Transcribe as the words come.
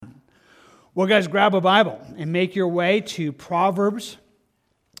Well, guys, grab a Bible and make your way to Proverbs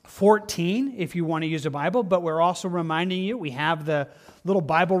 14 if you want to use a Bible, but we're also reminding you we have the little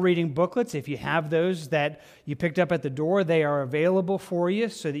Bible reading booklets. If you have those that you picked up at the door, they are available for you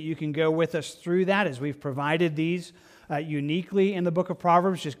so that you can go with us through that as we've provided these uniquely in the book of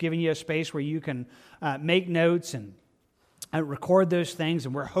Proverbs, just giving you a space where you can make notes and record those things,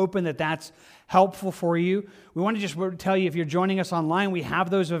 and we're hoping that that's helpful for you. We want to just tell you, if you're joining us online, we have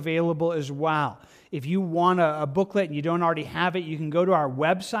those available as well. If you want a booklet and you don't already have it, you can go to our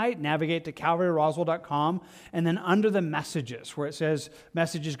website, navigate to calvaryroswell.com, and then under the messages, where it says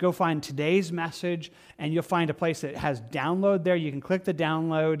messages, go find today's message, and you'll find a place that has download there. You can click the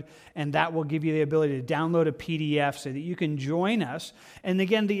download, and that will give you the ability to download a PDF so that you can join us. And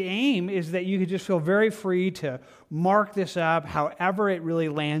again, the aim is that you can just feel very free to mark this up however it really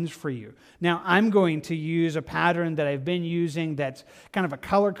lands for you. Now, I'm going to use a pattern that I've been using that's kind of a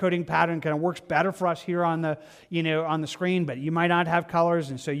color coding pattern, kind of works better for us here on the, on the screen, but you might not have colors,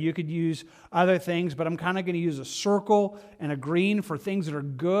 and so you could use other things, but I'm kind of going to use a circle and a green for things that are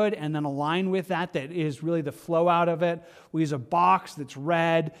good, and then a line with that is really the flow out of it. We use a box that's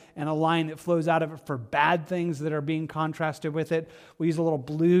red and a line that flows out of it for bad things that are being contrasted with it. We use a little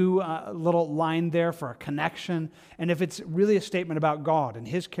blue little line there for a connection, and if it's really a statement about God and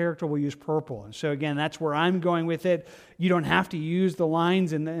His character, we'll use purple. And so again, that's where I'm going with it. You don't have to use the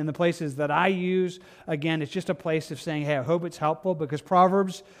lines in the places that I use. Again, it's just a place of saying, hey, I hope it's helpful, because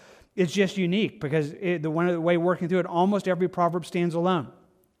Proverbs, it's just unique, because the way working through it, almost every proverb stands alone.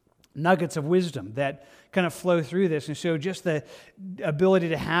 Nuggets of wisdom that kind of flow through this, and so just the ability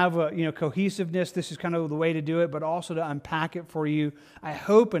to have cohesiveness. This is kind of the way to do it, but also to unpack it for you, I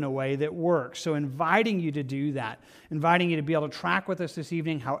hope, in a way that works. So inviting you to do that, inviting you to be able to track with us this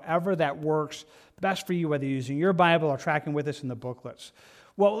evening, however that works best for you, whether you're using your Bible or tracking with us in the booklets.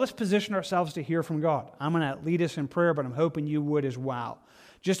 Well, let's position ourselves to hear from God. I'm going to lead us in prayer, but I'm hoping you would as well.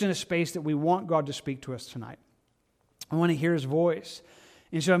 Just in a space that we want God to speak to us tonight. I want to hear His voice.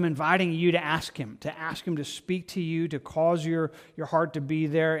 And so I'm inviting you to ask Him to speak to you, to cause your heart to be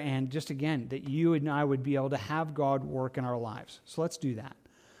there, and just again, that you and I would be able to have God work in our lives. So let's do that.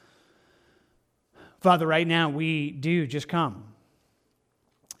 Father, right now we do just come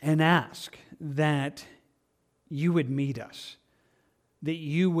and ask that you would meet us, that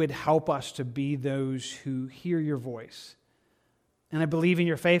you would help us to be those who hear your voice. And I believe in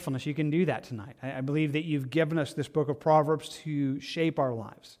your faithfulness. You can do that tonight. I believe that you've given us this book of Proverbs to shape our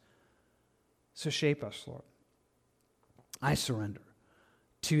lives. So shape us, Lord. I surrender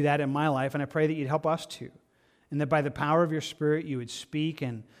to that in my life, and I pray that you'd help us to. And that by the power of your Spirit, you would speak.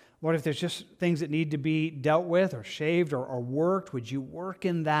 And Lord, if there's just things that need to be dealt with or shaved or worked, would you work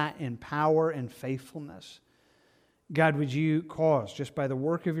in that in power and faithfulness? God, would you cause, just by the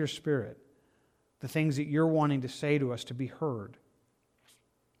work of your Spirit, the things that you're wanting to say to us to be heard?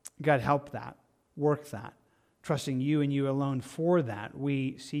 God, help that, work that, trusting you and you alone for that.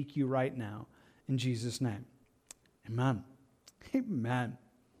 We seek you right now in Jesus' name. Amen. Amen.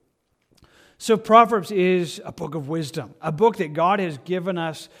 So Proverbs is a book of wisdom, a book that God has given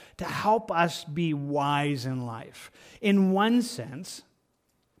us to help us be wise in life. In one sense,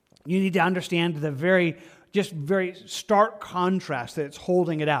 you need to understand the very stark contrast that it's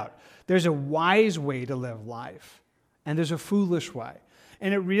holding it out. There's a wise way to live life, and there's a foolish way.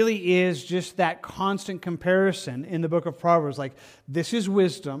 And it really is just that constant comparison in the book of Proverbs, like this is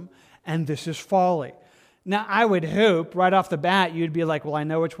wisdom and this is folly. Now, I would hope right off the bat you'd be like, well, I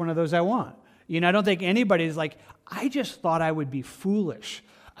know which one of those I want. I don't think anybody's like, I just thought I would be foolish.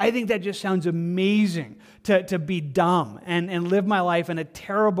 I think that just sounds amazing to be dumb and live my life in a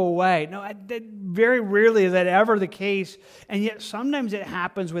terrible way. No, very rarely is that ever the case, and yet sometimes it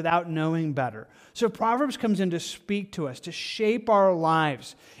happens without knowing better. So Proverbs comes in to speak to us, to shape our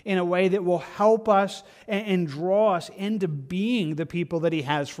lives in a way that will help us and draw us into being the people that He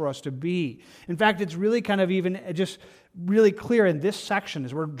has for us to be. In fact, it's really kind of even just really clear in this section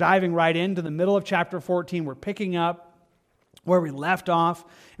as we're diving right into the middle of chapter 14. We're picking up where we left off,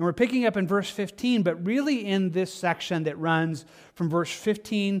 and we're picking up in verse 15, but really in this section that runs from verse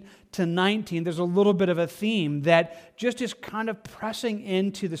 15 to 19, there's a little bit of a theme that just is kind of pressing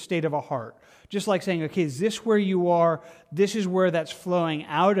into the state of a heart. Just like saying, okay, is this where you are? This is where that's flowing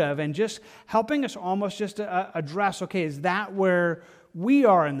out of, and just helping us almost just to address, okay, is that where we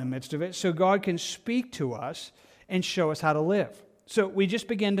are in the midst of it, so God can speak to us and show us how to live. So we just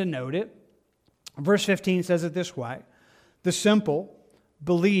begin to note it. Verse 15 says it this way: the simple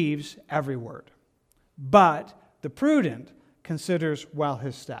believes every word, but the prudent considers well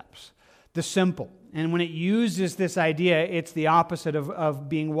his steps. The simple. And when it uses this idea, it's the opposite of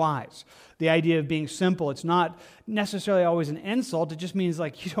being wise. The idea of being simple, it's not necessarily always an insult. It just means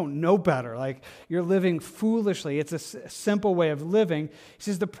like you don't know better. Like you're living foolishly. It's a simple way of living. He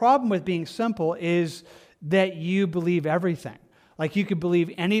says the problem with being simple is that you believe everything. Like you could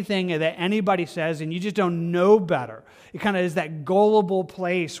believe anything that anybody says and you just don't know better. It kind of is that gullible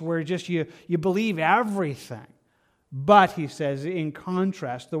place where just you believe everything. But, he says, in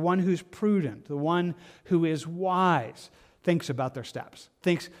contrast, the one who's prudent, the one who is wise, thinks about their steps.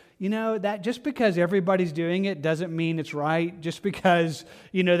 Thinks, that just because everybody's doing it doesn't mean it's right. Just because,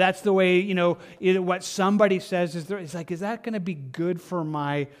 that's the way, what somebody says is like, is that going to be good for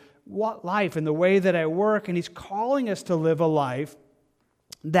my life and the way that I work? And he's calling us to live a life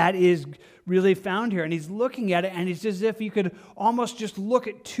that is really found here. And he's looking at it, and it's as if you could almost just look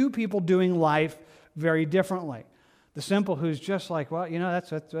at two people doing life very differently. The simple who's just like, well, that's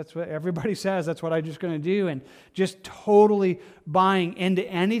what everybody says. That's what I'm just going to do. And just totally buying into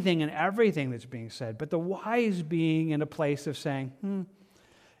anything and everything that's being said. But the wise being in a place of saying,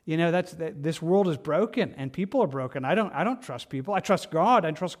 this world is broken and people are broken. I don't trust people. I trust God.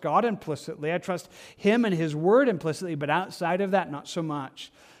 I trust God implicitly. I trust Him and His Word implicitly. But outside of that, not so much.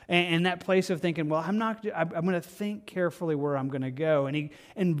 And that place of thinking, well, I'm going to think carefully where I'm going to go. And he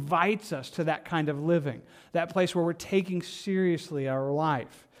invites us to that kind of living, that place where we're taking seriously our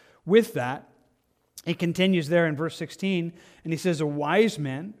life. With that, he continues there in verse 16, and he says, a wise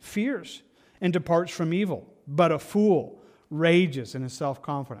man fears and departs from evil, but a fool rages and is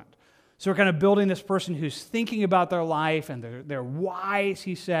self-confident. So we're kind of building this person who's thinking about their life, and they're wise,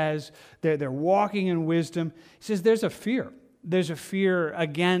 he says. They're walking in wisdom. He says there's a fear. There's a fear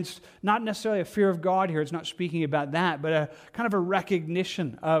against, not necessarily a fear of God here, it's not speaking about that, but a kind of a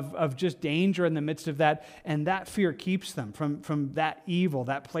recognition of just danger in the midst of that, and that fear keeps them from that evil,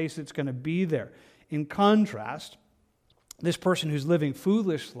 that place that's going to be there. In contrast, this person who's living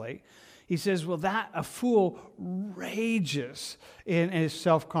foolishly, he says, well, that a fool rages and is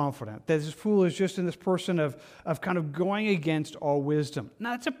self-confident. That this fool is just in this person of kind of going against all wisdom.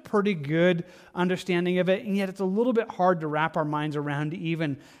 Now, that's a pretty good understanding of it, and yet it's a little bit hard to wrap our minds around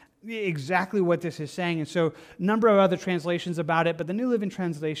even exactly what this is saying. And so a number of other translations about it, but the New Living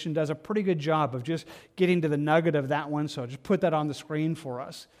Translation does a pretty good job of just getting to the nugget of that one, so I'll just put that on the screen for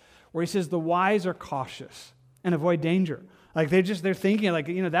us, where he says, the wise are cautious and avoid danger. Like they're thinking like,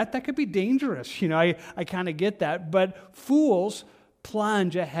 that could be dangerous. I kind of get that. But fools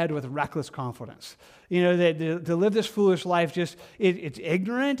plunge ahead with reckless confidence. To live this foolish life, it's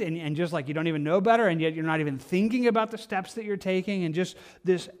ignorant and just like you don't even know better, and yet you're not even thinking about the steps that you're taking, and just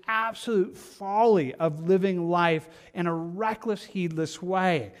this absolute folly of living life in a reckless, heedless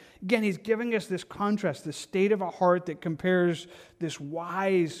way. Again, he's giving us this contrast, this state of a heart that compares this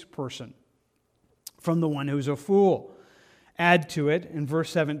wise person from the one who's a fool. Add to it, in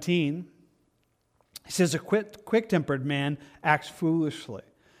verse 17, he says, a quick-tempered man acts foolishly,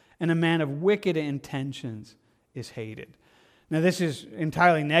 and a man of wicked intentions is hated. Now, this is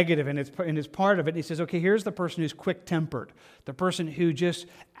entirely negative, and it's part of it. He says, okay, here's the person who's quick-tempered, the person who just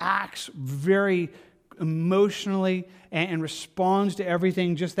acts very emotionally and responds to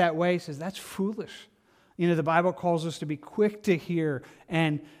everything just that way. He says, that's foolish. The Bible calls us to be quick to hear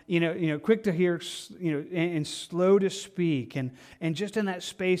and, quick to hear, and slow to speak. And just in that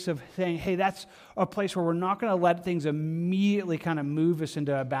space of saying, hey, that's a place where we're not going to let things immediately kind of move us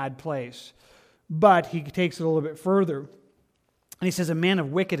into a bad place. But he takes it a little bit further. And he says, a man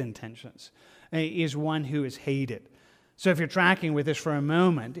of wicked intentions is one who is hated. So if you're tracking with this for a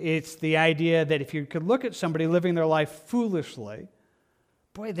moment, it's the idea that if you could look at somebody living their life foolishly,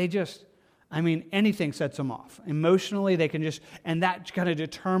 boy, anything sets them off. Emotionally, they can and that kind of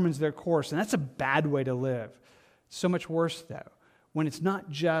determines their course. And that's a bad way to live. So much worse, though, when it's not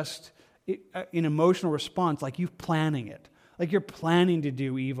just an emotional response, like you planning it. Like you're planning to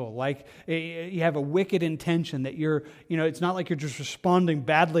do evil. Like you have a wicked intention that it's not like you're just responding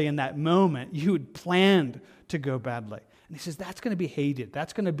badly in that moment. You had planned to go badly. And he says that's going to be hated.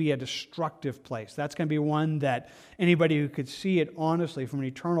 That's going to be a destructive place. That's going to be one that anybody who could see it honestly from an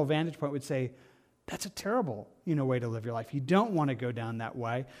eternal vantage point would say, that's a terrible, way to live your life. You don't want to go down that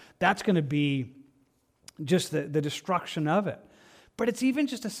way. That's going to be just the destruction of it. But it's even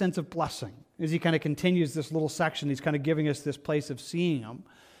just a sense of blessing. As he kind of continues this little section, he's kind of giving us this place of seeing them.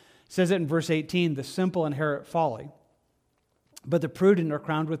 It says it in verse 18, the simple inherit folly, but the prudent are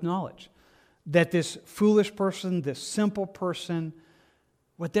crowned with knowledge. That this foolish person, this simple person,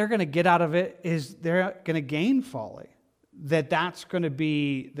 what they're going to get out of it is they're going to gain folly. That's going to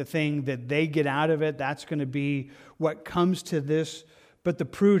be the thing that they get out of it. That's going to be what comes to this but the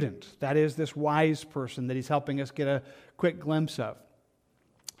prudent, that is this wise person that he's helping us get a quick glimpse of.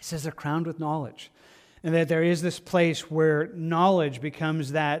 He says they're crowned with knowledge. And that there is this place where knowledge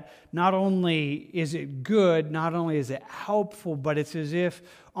becomes that not only is it good, not only is it helpful, but it's as if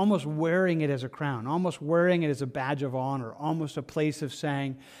almost wearing it as a crown, almost wearing it as a badge of honor, almost a place of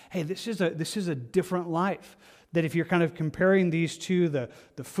saying, hey, this is a different life. That if you're kind of comparing these two, the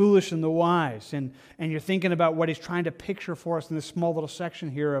foolish and the wise, and you're thinking about what he's trying to picture for us in this small little section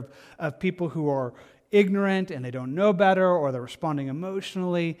here of people who are ignorant and they don't know better, or they're responding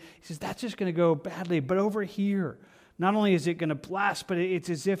emotionally. He says that's just going to go badly. But over here, not only is it going to bless, but it's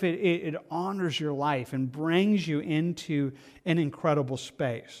as if it honors your life and brings you into an incredible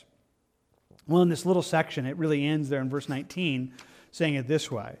space. Well, in this little section, it really ends there in verse 19, saying it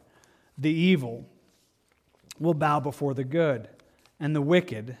this way: the evil will bow before the good, and the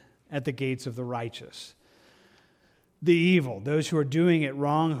wicked at the gates of the righteous. The evil, those who are doing it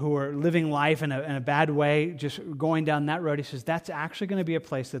wrong, who are living life in a bad way, just going down that road, he says that's actually going to be a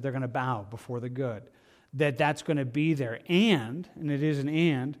place that they're going to bow before the good. That's going to be there. And it is an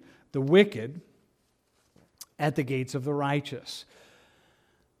and, the wicked at the gates of the righteous.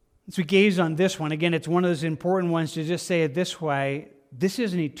 As we gaze on this one, again, it's one of those important ones to just say it this way: this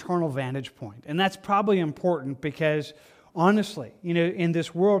is an eternal vantage point. And that's probably important because, honestly, in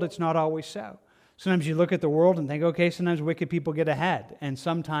this world, it's not always so. Sometimes you look at the world and think, okay, sometimes wicked people get ahead. And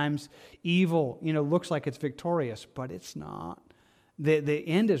sometimes evil, looks like it's victorious, but it's not. The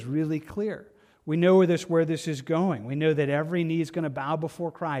end is really clear. We know where this is going. We know that every knee is going to bow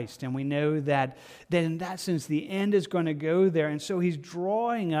before Christ. And we know that in that sense, the end is going to go there. And so he's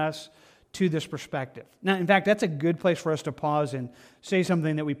drawing us to this perspective. Now, in fact, that's a good place for us to pause and say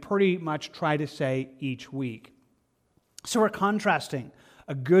something that we pretty much try to say each week. So we're contrasting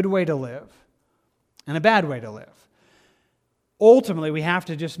a good way to live and a bad way to live. Ultimately, we have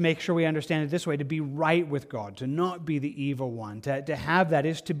to just make sure we understand it this way: to be right with God, to not be the evil one. To have that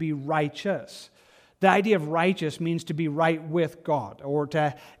is to be righteous. The idea of righteous means to be right with God, or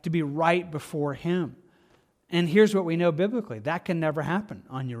to be right before Him. And here's what we know biblically: that can never happen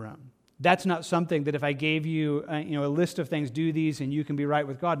on your own. That's not something that if I gave you a list of things, do these and you can be right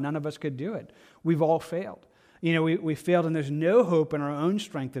with God, none of us could do it. We've all failed. We failed, and there's no hope in our own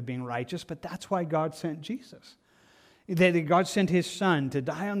strength of being righteous, but that's why God sent Jesus. That God sent His Son to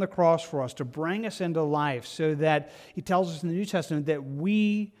die on the cross for us, to bring us into life, so that He tells us in the New Testament that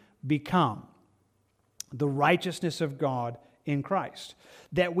we become the righteousness of God in Christ.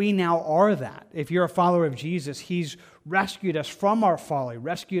 That we now are that. If you're a follower of Jesus, He's rescued us from our folly,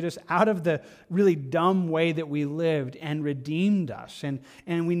 rescued us out of the really dumb way that we lived, and redeemed us.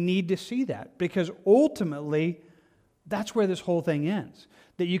 And we need to see that, because ultimately, that's where this whole thing ends.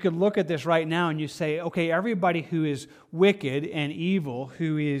 That you could look at this right now and you say, okay, everybody who is wicked and evil,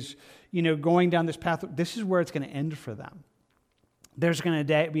 who is going down this path, this is where it's going to end for them. There's going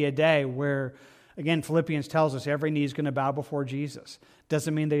to be a day where, again, Philippians tells us every knee is going to bow before Jesus.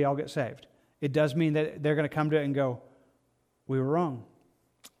 Doesn't mean they all get saved. It does mean that they're going to come to it and go, we were wrong.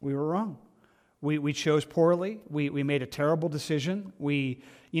 We were wrong. We chose poorly. We made a terrible decision. We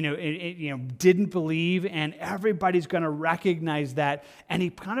didn't believe, and everybody's going to recognize that. And he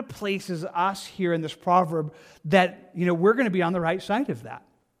kind of places us here in this proverb that we're going to be on the right side of that.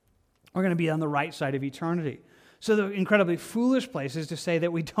 We're going to be on the right side of eternity. So the incredibly foolish place is to say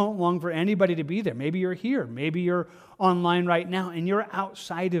that we don't long for anybody to be there. Maybe you're here. Maybe you're online right now, and you're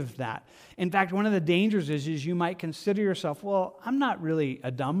outside of that. In fact, one of the dangers is you might consider yourself, well, I'm not really a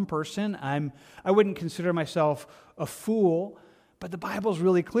dumb person. I wouldn't consider myself a fool. But the Bible's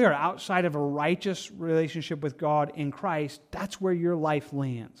really clear. Outside of a righteous relationship with God in Christ, that's where your life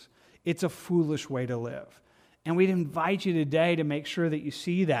lands. It's a foolish way to live. And we'd invite you today to make sure that you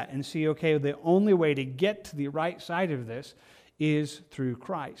see that and see, okay, the only way to get to the right side of this is through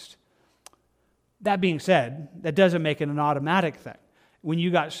Christ. That being said, that doesn't make it an automatic thing. When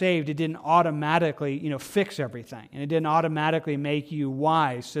you got saved, it didn't automatically, fix everything. And it didn't automatically make you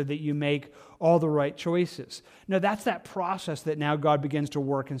wise so that you make all the right choices. No, that's that process that now God begins to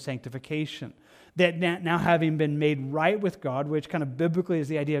work in sanctification. That now having been made right with God, which kind of biblically is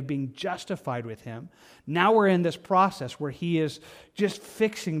the idea of being justified with Him, now we're in this process where He is just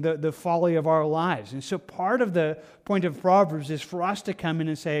fixing the folly of our lives. And so part of the point of Proverbs is for us to come in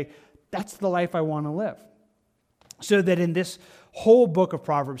and say, that's the life I want to live. So that in this whole book of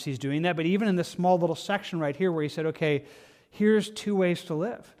Proverbs He's doing that, but even in this small little section right here where He said, okay, here's two ways to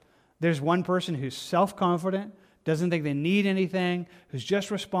live. There's one person who's self-confident, doesn't think they need anything, who's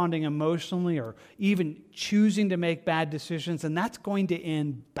just responding emotionally or even choosing to make bad decisions, and that's going to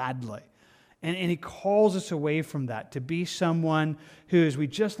end badly. And he calls us away from that, to be someone who, as we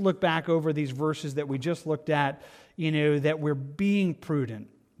just look back over these verses that we just looked at, that we're being prudent,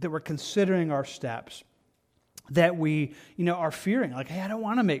 that we're considering our steps, that we, are fearing, like, hey, I don't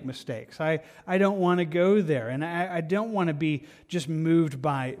want to make mistakes. I don't want to go there. And I don't want to be just moved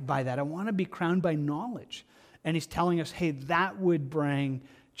by that. I want to be crowned by knowledge. And he's telling us, hey, that would bring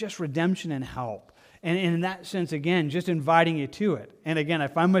just redemption and help. And in that sense, again, just inviting you to it. And again, I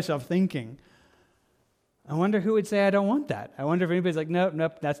find myself thinking, I wonder who would say I don't want that. I wonder if anybody's like,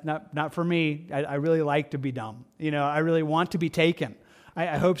 nope, that's not for me. I really like to be dumb. I really want to be taken.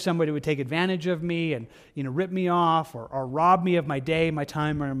 I hope somebody would take advantage of me and rip me off or rob me of my day, my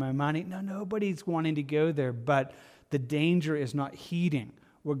time, or my money. No, nobody's wanting to go there, but the danger is not heeding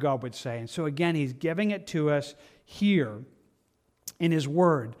what God would say. And so again, he's giving it to us here in his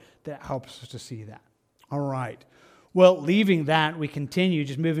word that helps us to see that. All right. Well, leaving that, we continue,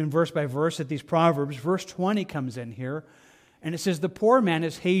 just moving verse by verse at these Proverbs. Verse 20 comes in here, and it says, the poor man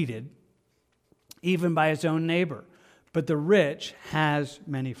is hated even by his own neighbor, but the rich has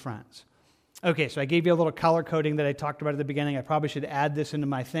many friends. Okay, so I gave you a little color coding that I talked about at the beginning. I probably should add this into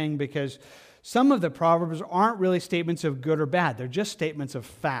my thing because some of the Proverbs aren't really statements of good or bad. They're just statements of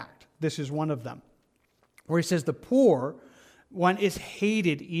fact. This is one of them, where he says the poor one is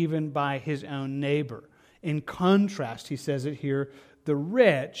hated even by his own neighbor. In contrast, he says it here, the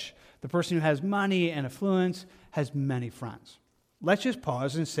rich, the person who has money and affluence, has many friends. Let's just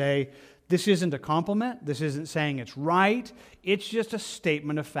pause and say, this isn't a compliment. This isn't saying it's right. It's just a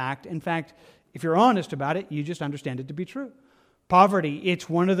statement of fact. In fact, if you're honest about it, you just understand it to be true. Poverty, it's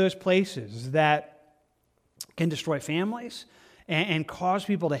one of those places that can destroy families and cause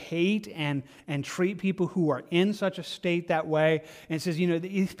people to hate and treat people who are in such a state that way. And it says,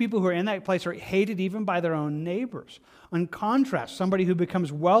 these people who are in that place are hated even by their own neighbors. In contrast, somebody who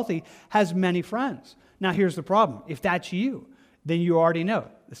becomes wealthy has many friends. Now, here's the problem. If that's you, then you already know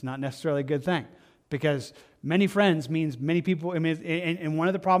it's not necessarily a good thing, because many friends means many people. And one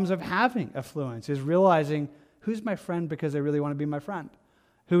of the problems of having affluence is realizing, who's my friend because they really want to be my friend?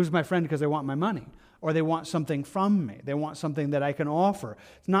 Who's my friend because they want my money? Or they want something from me. They want something that I can offer.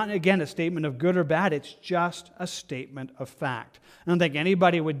 It's not, again, a statement of good or bad. It's just a statement of fact. I don't think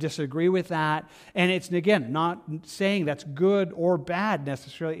anybody would disagree with that. And it's, again, not saying that's good or bad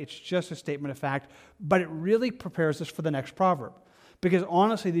necessarily. It's just a statement of fact. But it really prepares us for the next proverb. Because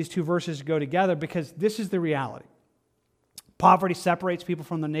honestly, these two verses go together because this is the reality. Poverty separates people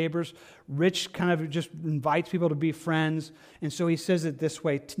from their neighbors. Rich kind of just invites people to be friends. And so he says it this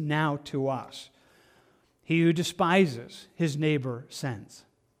way now to us. He who despises his neighbor sins,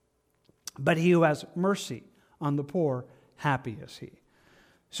 but he who has mercy on the poor, happy is he.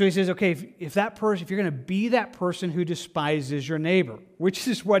 So he says, okay, if you're going to be that person who despises your neighbor, which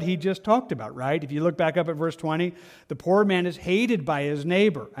is what he just talked about, right? If you look back up at verse 20, the poor man is hated by his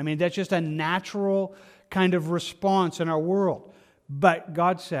neighbor. I mean, that's just a natural kind of response in our world. But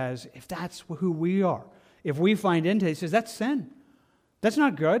God says, if that's who we are, if we find into it, he says, that's sin. That's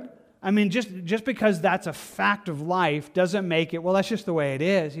not good. I mean, just because that's a fact of life doesn't make it, well, that's just the way it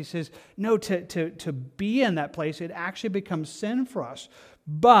is. He says, no, to be in that place, it actually becomes sin for us.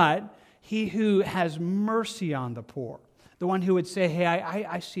 But he who has mercy on the poor, the one who would say, hey,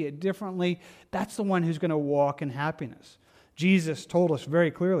 I see it differently, that's the one who's going to walk in happiness. Jesus told us very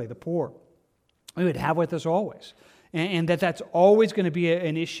clearly, the poor, we would have with us always. And that's always going to be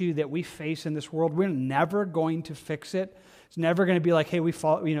an issue that we face in this world. We're never going to fix it. It's never going to be like, hey, we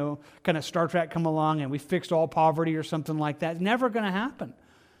fought, kind of Star Trek come along and we fixed all poverty or something like that. It's never going to happen.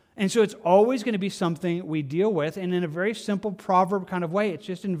 And so it's always going to be something we deal with. And in a very simple proverb kind of way, it's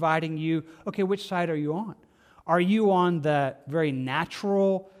just inviting you, okay, which side are you on? Are you on the very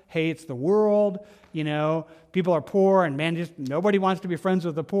natural, hey, it's the world, people are poor and man, just nobody wants to be friends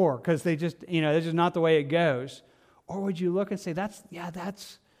with the poor because they just, this is not the way it goes. Or would you look and say, that's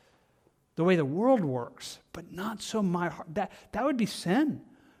the way the world works, but not so my heart. That would be sin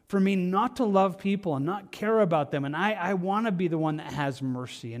for me not to love people and not care about them. And I want to be the one that has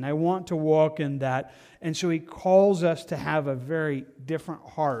mercy, and I want to walk in that. And so he calls us to have a very different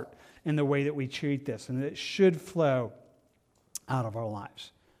heart in the way that we treat this, and it should flow out of our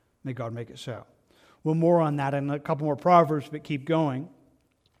lives. May God make it so. Well, more on that in a couple more Proverbs, but keep going.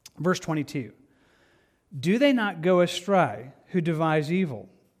 Verse 22. Do they not go astray who devise evil?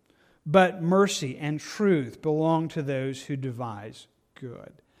 But mercy and truth belong to those who devise good.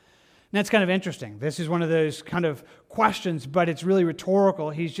 And that's kind of interesting. This is one of those kind of questions, but it's really rhetorical.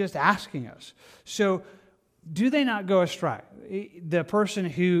 He's just asking us. So, do they not go astray? The person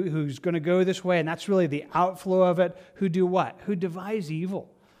who's going to go this way, and that's really the outflow of it, who do what? Who devise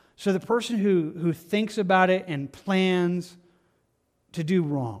evil. So the person who thinks about it and plans to do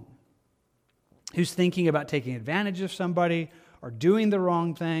wrong, who's thinking about taking advantage of somebody or doing the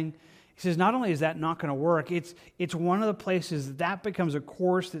wrong thing, he says not only is that not going to work, it's one of the places that becomes a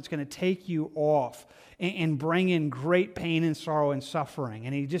course that's going to take you off and bring in great pain and sorrow and suffering.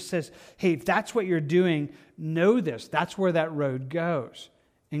 And he just says, hey, if that's what you're doing, know this. That's where that road goes.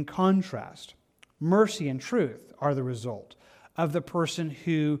 In contrast, mercy and truth are the result of the person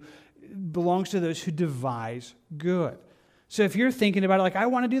who belongs to those who devise good. So if you're thinking about it like, I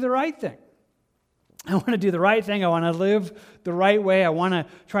want to do the right thing. I want to do the right thing. I want to live the right way. I want to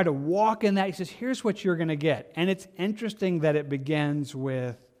try to walk in that. He says, here's what you're going to get. And it's interesting that it begins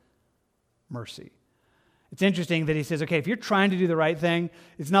with mercy. It's interesting that he says, okay, if you're trying to do the right thing,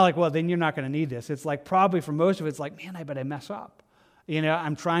 it's not like, well, then you're not going to need this. It's like probably for most of it, it's like, man, I bet I mess up.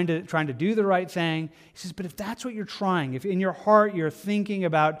 I'm trying to do the right thing. He says, but if that's what you're trying, if in your heart you're thinking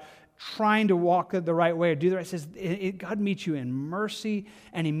about trying to walk the right way or do the right, it says God meets you in mercy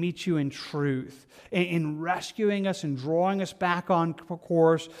and he meets you in truth, in rescuing us and drawing us back on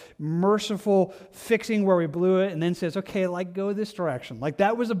course, merciful, fixing where we blew it, and then says, okay, go this direction.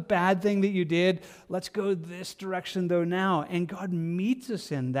 That was a bad thing that you did. Let's go this direction though now. And God meets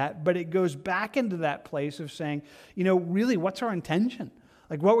us in that, but it goes back into that place of saying, really, what's our intention?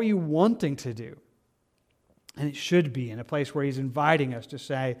 What were you wanting to do? And it should be in a place where he's inviting us to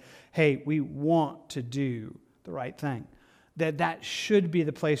say, hey, we want to do the right thing. That should be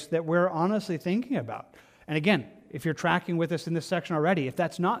the place that we're honestly thinking about. And again, if you're tracking with us in this section already, if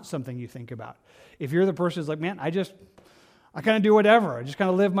that's not something you think about, if you're the person who's like, man, I kind of do whatever, I just kind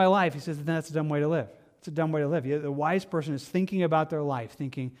of live my life, he says, then that's a dumb way to live. It's a dumb way to live. The wise person is thinking about their life,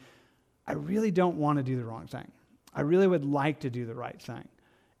 thinking, I really don't want to do the wrong thing. I really would like to do the right thing.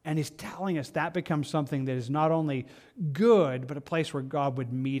 And he's telling us that becomes something that is not only good, but a place where God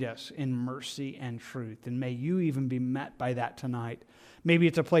would meet us in mercy and truth. And may you even be met by that tonight. Maybe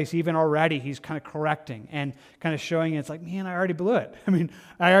it's a place even already he's kind of correcting and kind of showing it's like, man, I already blew it.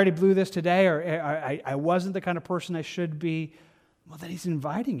 I already blew this today, or I wasn't the kind of person I should be. Well, then he's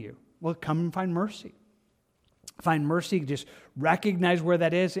inviting you. Well, come and find mercy. Find mercy, just recognize where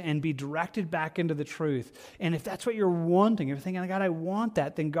that is and be directed back into the truth. And if that's what you're wanting, if you're thinking, God, I want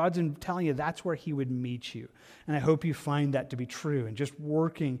that, then God's telling you that's where he would meet you. And I hope you find that to be true and just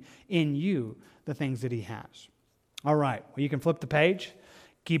working in you the things that he has. All right, well, you can flip the page,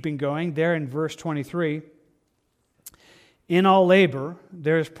 keeping going. There in verse 23, in all labor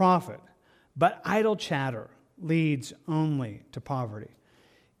there is profit, but idle chatter leads only to poverty.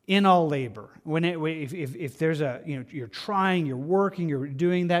 In all labor, if there's you're trying, you're working, you're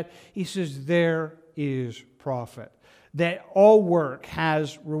doing that, he says there is profit. That all work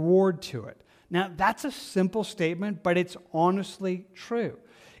has reward to it. Now that's a simple statement, but it's honestly true.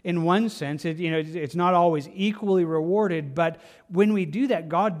 In one sense, it's not always equally rewarded, but when we do that,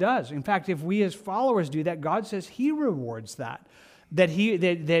 God does. In fact, if we as followers do that, God says he rewards that. That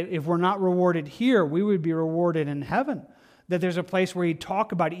if we're not rewarded here, we would be rewarded in heaven. That there's a place where he'd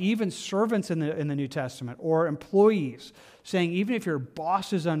talk about even servants in the New Testament or employees, saying even if your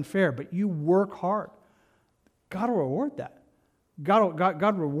boss is unfair, but you work hard, God will reward that.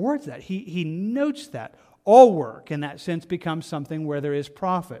 God rewards that. He notes that. All work, in that sense, becomes something where there is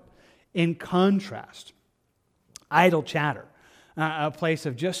profit. In contrast, idle chatter, a place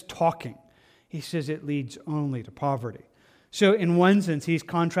of just talking, he says it leads only to poverty. So in one sense, he's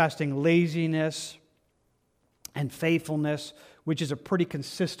contrasting laziness and faithfulness, which is a pretty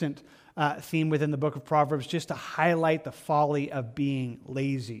consistent theme within the book of Proverbs, just to highlight the folly of being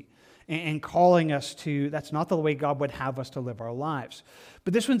lazy and calling us to, that's not the way God would have us to live our lives.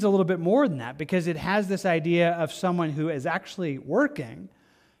 But this one's a little bit more than that, because it has this idea of someone who is actually working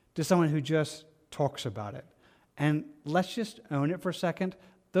to someone who just talks about it. And let's just own it for a second.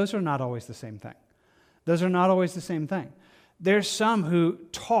 Those are not always the same thing. Those are not always the same thing. There's some who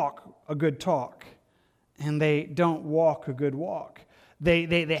talk a good talk, and they don't walk a good walk.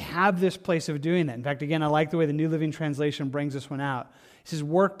 They have this place of doing that. In fact, again, I like the way the New Living Translation brings this one out. It says,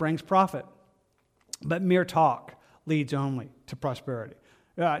 work brings profit, but mere talk leads only to prosperity,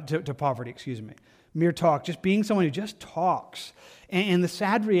 to poverty, Mere talk, just being someone who just talks. And the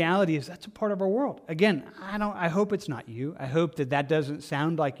sad reality is that's a part of our world. Again, I hope it's not you. I hope that doesn't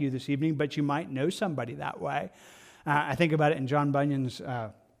sound like you this evening, but you might know somebody that way. I think about it in John Bunyan's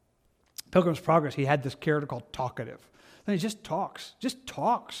Pilgrim's Progress. He had this character called Talkative. And he just talks.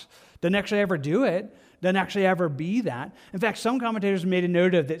 Doesn't actually ever do it. Doesn't actually ever be that. In fact, some commentators made a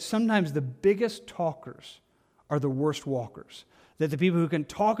note of that sometimes the biggest talkers are the worst walkers. That the people who can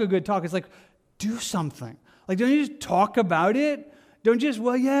talk a good talk, it's like, do something. Don't you just talk about it? Don't just,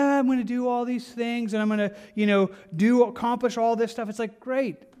 well, yeah, I'm going to do all these things and I'm going to, accomplish all this stuff. It's like,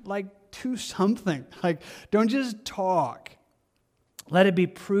 great, like, do something. Like, don't just talk. Let it be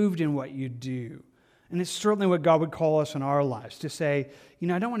proved in what you do. And it's certainly what God would call us in our lives, to say,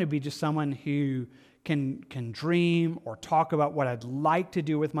 I don't want to be just someone who can dream or talk about what I'd like to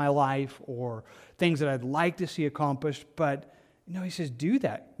do with my life or things that I'd like to see accomplished, but he says, do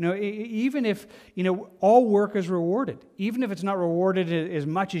that. Even if, all work is rewarded, even if it's not rewarded as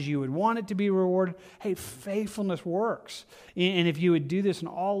much as you would want it to be rewarded, hey, faithfulness works. And if you would do this in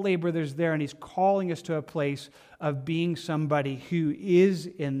all labor, there's there, and he's calling us to a place of being somebody who is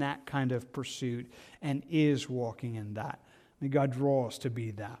in that kind of pursuit and is walking in that. May God draw us to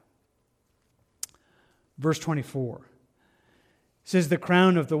be that. Verse 24 says, the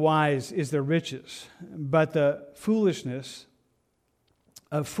crown of the wise is their riches, but the foolishness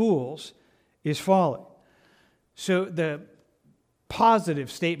of fools is folly. So the positive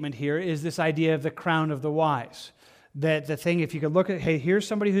statement here is this idea of the crown of the wise. That the thing, if you could look at, hey, here's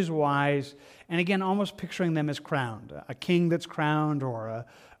somebody who's wise, and again, almost picturing them as crowned, a king that's crowned or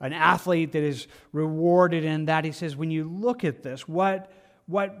an athlete that is rewarded in that. He says, when you look at this, what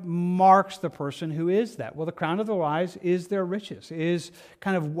marks the person who is that? Well, the crown of the wise is their riches, is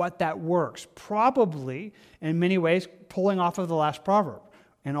kind of what that works. Probably, in many ways, pulling off of the last proverb.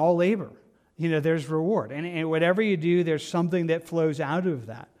 And all labor, there's reward. And whatever you do, there's something that flows out of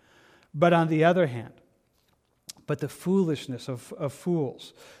that. But on the other hand, but the foolishness of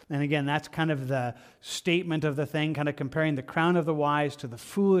fools. And again, that's kind of the statement of the thing, kind of comparing the crown of the wise to the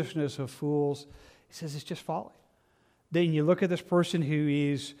foolishness of fools. He says it's just folly. Then you look at this person who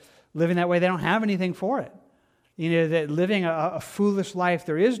is living that way, they don't have anything for it. That living a foolish life,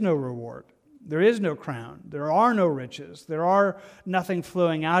 there is no reward. There is no crown. There are no riches. There are nothing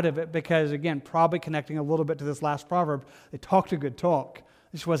flowing out of it because, again, probably connecting a little bit to this last proverb, they talked a good talk. There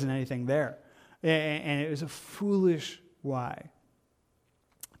just wasn't anything there. And it was a foolish way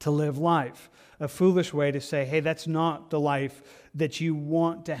to live life. A foolish way to say, hey, that's not the life that you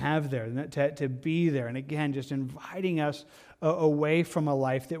want to have there, to be there. And again, just inviting us away from a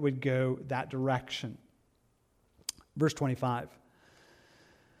life that would go that direction. Verse 25.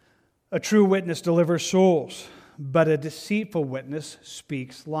 A true witness delivers souls, but a deceitful witness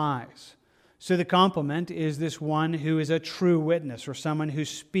speaks lies. So the complement is this one who is a true witness, or someone who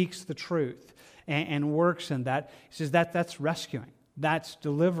speaks the truth and works in that. He says that's rescuing, that's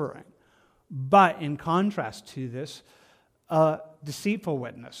delivering. But in contrast to this, a deceitful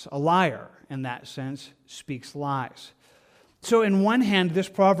witness, a liar in that sense, speaks lies. So in one hand, this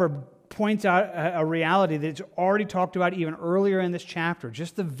proverb points out a reality that's already talked about even earlier in this chapter,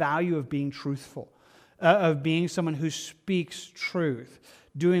 just the value of being truthful, of being someone who speaks truth,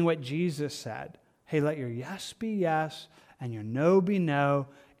 doing what Jesus said. Hey, let your yes be yes and your no be no.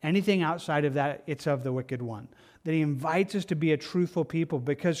 Anything outside of that, it's of the wicked one. That he invites us to be a truthful people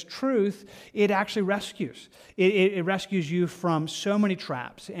because truth, it actually rescues. It rescues you from so many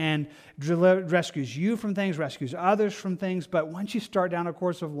traps and rescues you from things, rescues others from things. But once you start down a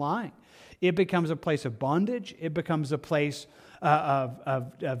course of lying, it becomes a place of bondage. It becomes a place of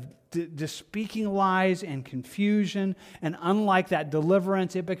speaking lies and confusion. And unlike that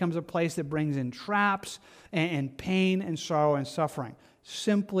deliverance, it becomes a place that brings in traps and pain and sorrow and suffering.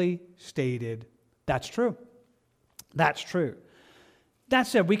 Simply stated, that's true. That's true. That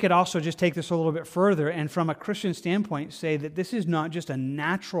said, we could also just take this a little bit further and from a Christian standpoint say that this is not just a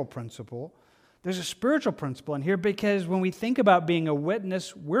natural principle. There's a spiritual principle in here because when we think about being a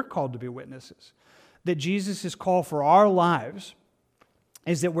witness, we're called to be witnesses. That Jesus' call for our lives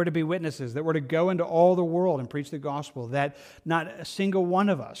is that we're to be witnesses, that we're to go into all the world and preach the gospel, that not a single one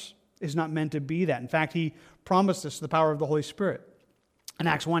of us is not meant to be that. In fact, he promised us the power of the Holy Spirit. In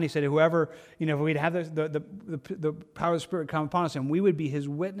Acts 1, he said, whoever, if we'd have the power of the Spirit come upon us, and we would be his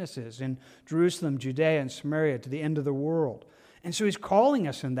witnesses in Jerusalem, Judea, and Samaria to the end of the world. And so he's calling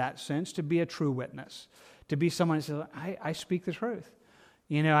us in that sense to be a true witness, to be someone who says, I speak the truth.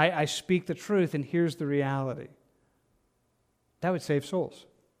 I speak the truth, and here's the reality. That would save souls.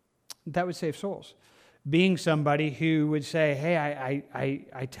 That would save souls. Being somebody who would say, hey,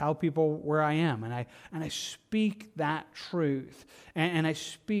 I tell people where I am, and I speak that truth, and I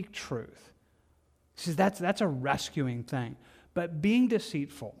speak truth. He says that's a rescuing thing. But being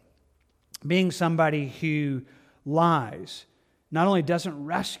deceitful, being somebody who lies, not only doesn't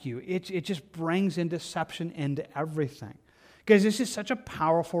rescue, it just brings in deception into everything. Because this is such a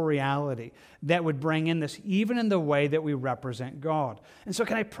powerful reality that would bring in this even in the way that we represent God. And so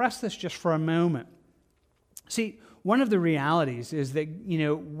can I press this just for a moment? See, one of the realities is that,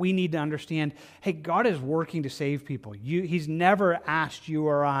 we need to understand, hey, God is working to save people. He's never asked you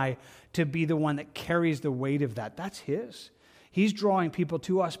or I to be the one that carries the weight of that. That's His. He's drawing people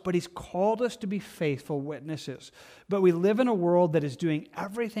to us, but He's called us to be faithful witnesses. But we live in a world that is doing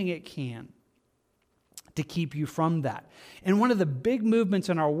everything it can to keep you from that. And one of the big movements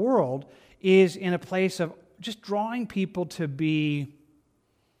in our world is in a place of just drawing people to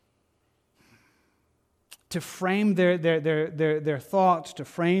frame their thoughts, to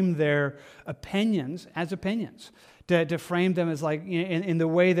frame their opinions as opinions, to frame them as like in the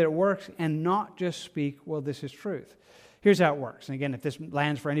way that it works, and not just speak, well, this is truth. Here's how it works. And again, if this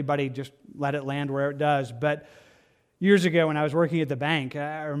lands for anybody, just let it land where it does. But years ago when I was working at the bank,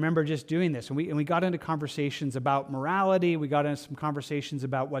 I remember just doing this. And we got into conversations about morality. We got into some conversations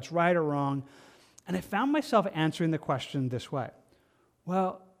about what's right or wrong. And I found myself answering the question this way.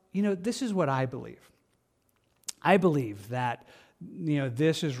 Well, this is what I believe. I believe that,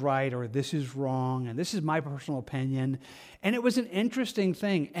 this is right or this is wrong, and this is my personal opinion. And it was an interesting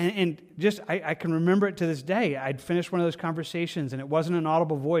thing. And just, I can remember it to this day. I'd finished one of those conversations, and it wasn't an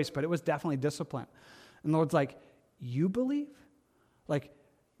audible voice, but it was definitely discipline. And the Lord's like, you believe? Like,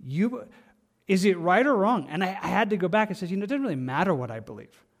 is it right or wrong? And I had to go back and say, it doesn't really matter what I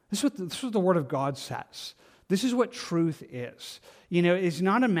believe. This is what the Word of God says. This is what truth is. It's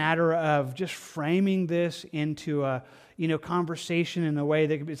not a matter of just framing this into a, conversation in a way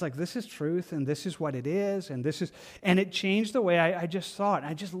that it's like, this is truth and this is what it is and it changed the way I just thought.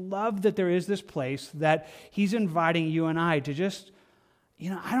 I just love that there is this place that He's inviting you and I to just,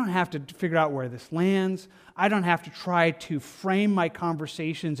 I don't have to figure out where this lands. I don't have to try to frame my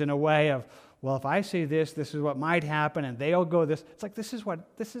conversations in a way of, well, if I say this is what might happen, and they'll go this. It's like, this is what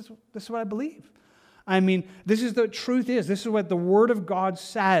I believe. I mean, this is the truth is. This is what the Word of God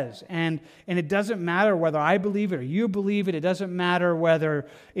says. And it doesn't matter whether I believe it or you believe it. It doesn't matter whether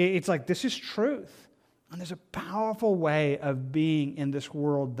it's like, this is truth. And there's a powerful way of being in this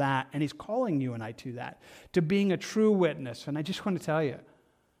world and He's calling you and I to that, to being a true witness. And I just want to tell you,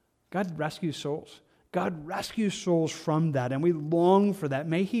 God rescues souls. God rescues souls from that, and we long for that.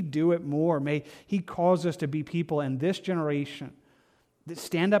 May He do it more. May He cause us to be people in this generation that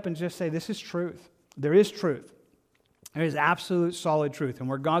stand up and just say, this is truth. There is truth. There is absolute solid truth. And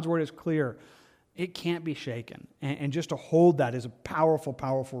where God's Word is clear, it can't be shaken. And just to hold that is a powerful,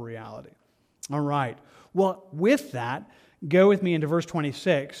 powerful reality. All right. Well, with that, go with me into verse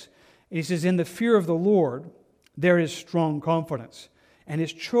 26. He says, in the fear of the Lord, there is strong confidence, and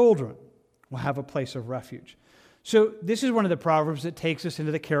His children will have a place of refuge. So this is one of the Proverbs that takes us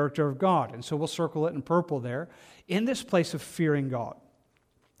into the character of God. And so we'll circle it in purple there. In this place of fearing God,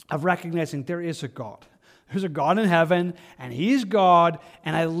 of recognizing there is a God. There's a God in heaven, and He's God,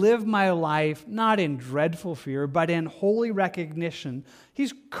 and I live my life not in dreadful fear, but in holy recognition.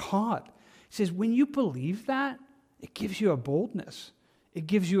 He's God. He says, when you believe that, it gives you a boldness. It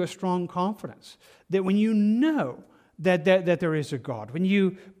gives you a strong confidence. That when you know that there is a God, when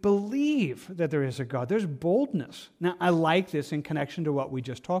you believe that there is a God, there's boldness. Now, I like this in connection to what we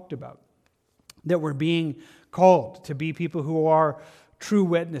just talked about, that we're being called to be people who are true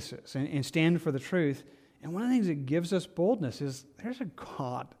witnesses and stand for the truth. And one of the things that gives us boldness is there's a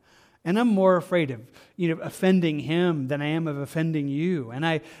God. And I'm more afraid of, offending Him than I am of offending you. And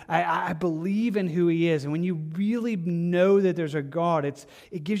I believe in who He is. And when you really know that there's a God,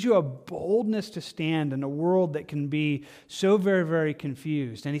 it gives you a boldness to stand in a world that can be so very, very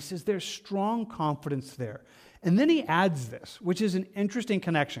confused. And He says there's strong confidence there. And then He adds this, which is an interesting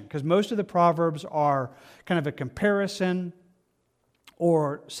connection, because most of the Proverbs are kind of a comparison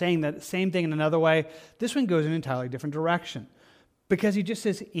or saying that same thing in another way. This one goes in an entirely different direction. Because He just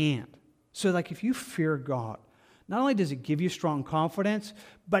says, and. So like if you fear God, not only does it give you strong confidence,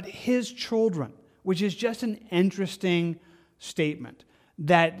 but His children, which is just an interesting statement.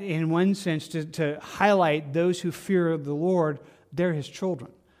 That in one sense, to highlight those who fear the Lord, they're His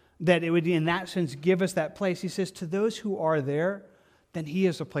children. That it would, in that sense, give us that place. He says, to those who are there, then He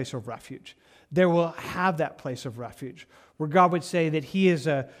is a place of refuge. There will have that place of refuge, where God would say that He is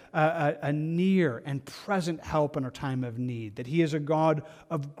a near and present help in our time of need, that He is a God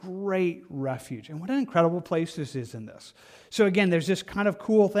of great refuge. And what an incredible place this is in this. So again, there's this kind of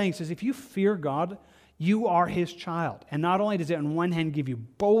cool thing. It says, if you fear God, you are His child. And not only does it on one hand give you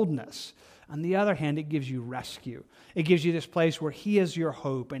boldness, on the other hand, it gives you rescue. It gives you this place where He is your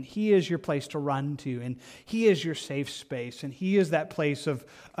hope, and He is your place to run to, and He is your safe space, and He is that place of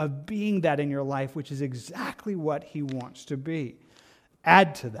being that in your life, which is exactly what He wants to be.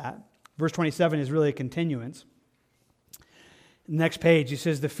 Add to that, verse 27 is really a continuance. Next page, he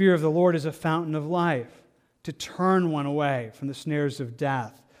says, the fear of the Lord is a fountain of life. to turn one away from the snares of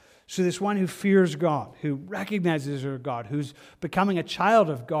death. So this one who fears God, who recognizes there's God, who's becoming a child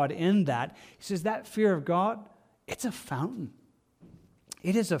of God in that, he says that fear of God, it's a fountain.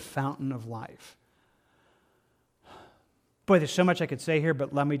 It is a fountain of life. Boy, there's so much I could say here,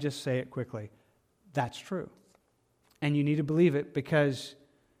 but let me just say it quickly. That's true. And you need to believe it because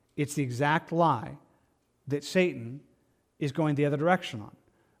it's the exact lie that Satan is going the other direction on.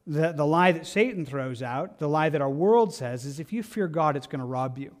 The lie that Satan throws out, the lie that our world says, is if you fear God, it's going to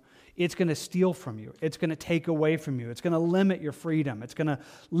rob you. It's going to steal from you. It's going to take away from you. It's going to limit your freedom. It's going to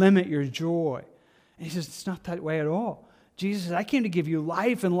limit your joy. And he says, it's not that way at all. Jesus says, I came to give you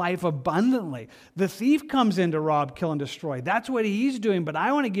life and life abundantly. The thief comes in to rob, kill, and destroy. That's what he's doing, but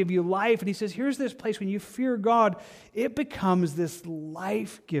I want to give you life. And he says, here's this place when you fear God, it becomes this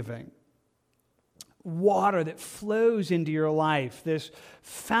life-giving water that flows into your life, this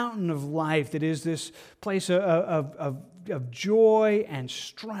fountain of life that is this place of joy and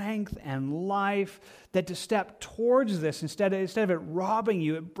strength and life, that to step towards this, instead of it robbing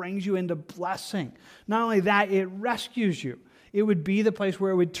you, it brings you into blessing. Not only that, it rescues you. It would be the place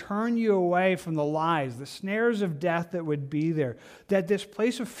where it would turn you away from the lies, the snares of death that would be there. That this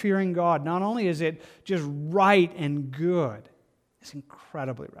place of fearing God, not only is it just right and good, it's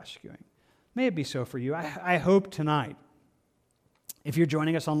incredibly rescuing. May it be so for you. I hope tonight, if you're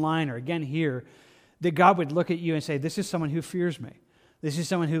joining us online or again here, that God would look at you and say, this is someone who fears me. This is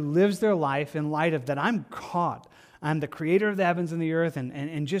someone who lives their life in light of that I'm God. I'm the creator of the heavens and the earth,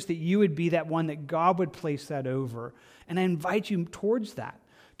 and just that you would be that one that God would place that over. And I invite you towards that,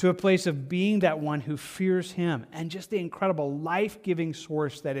 to a place of being that one who fears him, and just the incredible life-giving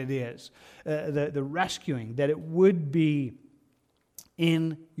source that it is, the rescuing that it would be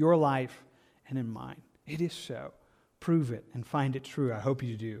in your life and in mine. It is so. Prove it and find it true. I hope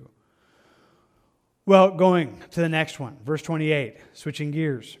you do. Well, going to the next one, verse 28, switching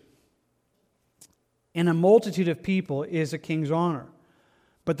gears. In a multitude of people is a king's honor,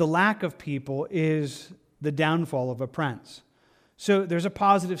 but the lack of people is the downfall of a prince. So there's a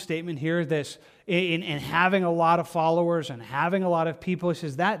positive statement here. This in having a lot of followers and having a lot of people, he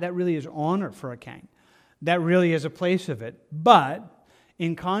says that really is honor for a king. That really is a place of it. But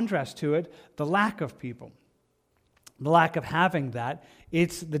in contrast to it, the lack of people, the lack of having that,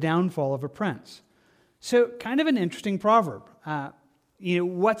 it's the downfall of a prince. So kind of an interesting proverb.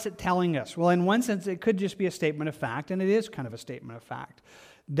 What's it telling us? Well, in one sense, it could just be a statement of fact, and it is kind of a statement of fact,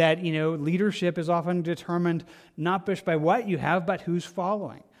 that, leadership is often determined not just by what you have, but who's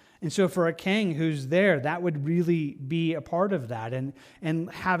following. And so for a king who's there, that would really be a part of that,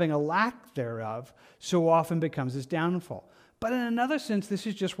 and having a lack thereof so often becomes his downfall. But in another sense, this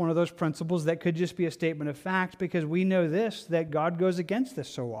is just one of those principles that could just be a statement of fact, because we know this, that God goes against this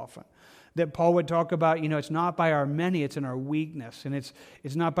so often. That Paul would talk about, it's not by our many, it's in our weakness. And it's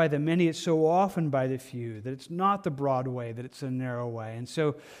not by the many, it's so often by the few. That it's not the broad way, that it's the narrow way. And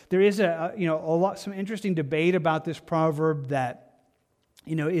so there is some interesting debate about this proverb that,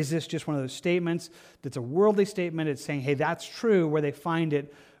 is this just one of those statements that's a worldly statement? It's saying, hey, that's true, where they find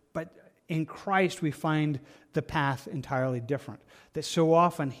it. But in Christ, we find the path entirely different. That so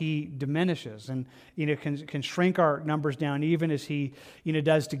often he diminishes and can shrink our numbers down, even as he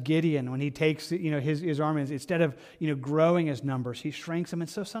does to Gideon when he takes his army. Instead of growing his numbers, he shrinks them. And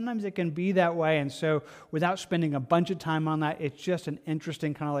so sometimes it can be that way. And so without spending a bunch of time on that, it's just an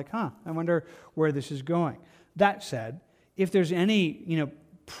interesting kind of like, I wonder where this is going. That said, if there's any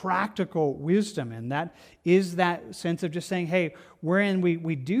practical wisdom in that, is that sense of just saying, hey, wherein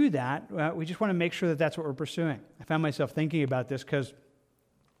we do that, we just want to make sure that that's what we're pursuing. I found myself thinking about this because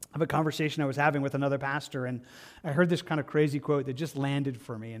of a conversation I was having with another pastor, and I heard this kind of crazy quote that just landed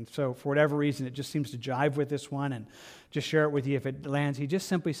for me. And so for whatever reason, it just seems to jive with this one, and just share it with you if it lands. He just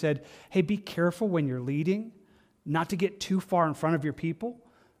simply said, hey, be careful when you're leading not to get too far in front of your people,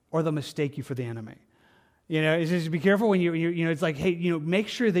 or they'll mistake you for the enemy. It's just be careful when it's like, hey, make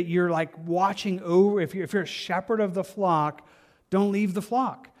sure that you're like watching over. If you're a shepherd of the flock, don't leave the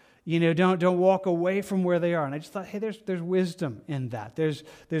flock. Don't walk away from where they are. And I just thought, hey, there's wisdom in that. There's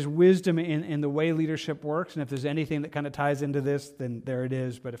wisdom in the way leadership works. And if there's anything that kind of ties into this, then there it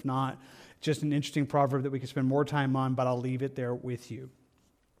is. But if not, just an interesting proverb that we could spend more time on, but I'll leave it there with you.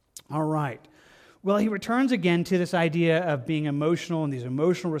 All right. Well, he returns again to this idea of being emotional and these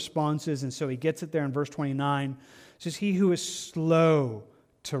emotional responses, and so he gets it there in verse 29. It says, he who is slow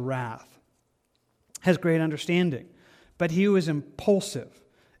to wrath has great understanding, but he who is impulsive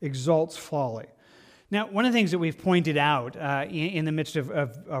exalts folly. Now, one of the things that we've pointed out in the midst of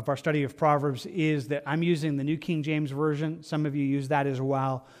our study of Proverbs is that I'm using the New King James Version. Some of you use that as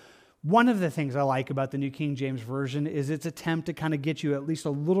well. One of the things I like about the New King James Version is its attempt to kind of get you at least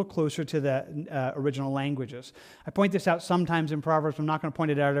a little closer to the original languages. I point this out sometimes in Proverbs. I'm not going to point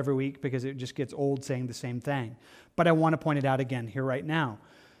it out every week because it just gets old saying the same thing. But I want to point it out again here right now.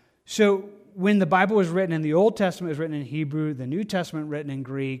 So when the Bible was written in the Old Testament, it was written in Hebrew, the New Testament written in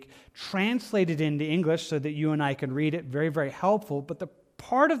Greek, translated into English so that you and I could read it, very, very helpful. But the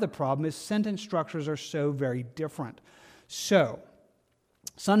part of the problem is sentence structures are so very different. So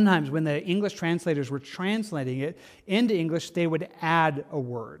sometimes when the English translators were translating it into English, they would add a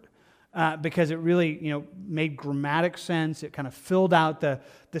word because it really, made grammatic sense. It kind of filled out the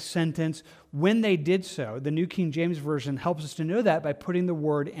sentence. When they did so, the New King James Version helps us to know that by putting the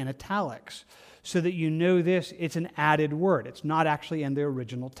word in italics so that you know this, it's an added word. It's not actually in the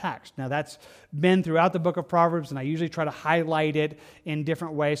original text. Now, that's been throughout the book of Proverbs, and I usually try to highlight it in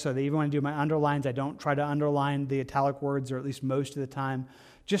different ways so that even when I do my underlines, I don't try to underline the italic words, or at least most of the time,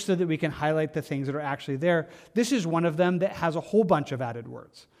 just so that we can highlight the things that are actually there. This is one of them that has a whole bunch of added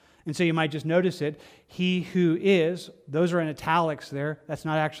words. And so you might just notice it. He who is, those are in italics there. That's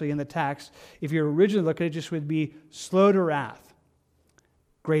not actually in the text. If you originally look at it, it just would be slow to wrath,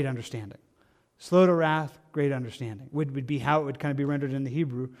 great understanding. Slow to wrath, great understanding would be how it would kind of be rendered in the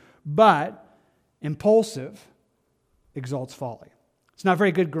Hebrew. But impulsive exalts folly. It's not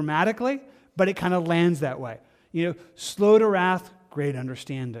very good grammatically, but it kind of lands that way. Slow to wrath, great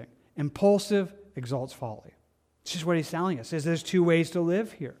understanding. Impulsive exalts folly. It's just what he's telling us. Is there's two ways to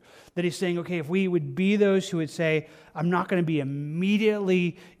live here. That he's saying, okay, if we would be those who would say, I'm not going to be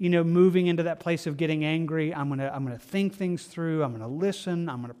immediately, moving into that place of getting angry. I'm going to think things through. I'm going to listen.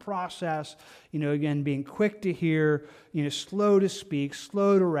 I'm going to process. Again, being quick to hear, slow to speak,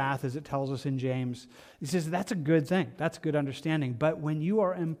 slow to wrath, as it tells us in James. He says that's a good thing. That's a good understanding. But when you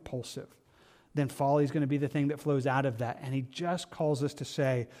are impulsive, then folly is going to be the thing that flows out of that. And he just calls us to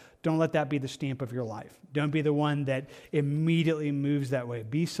say, don't let that be the stamp of your life. Don't be the one that immediately moves that way.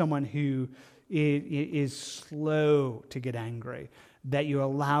 Be someone who is slow to get angry, that you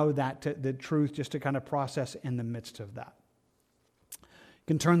allow the truth just to kind of process in the midst of that. You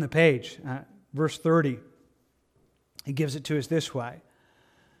can turn the page. Verse 30, he gives it to us this way.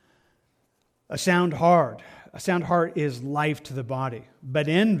 A sound heart is life to the body, but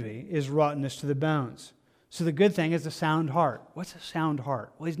envy is rottenness to the bones. So the good thing is a sound heart. What's a sound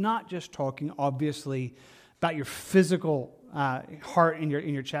heart? Well, he's not just talking, obviously, about your physical heart in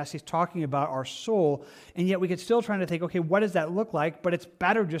your chest. He's talking about our soul, and yet we could still try to think, okay, what does that look like? But it's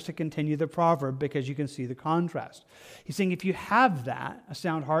better just to continue the proverb because you can see the contrast. He's saying if you have that, a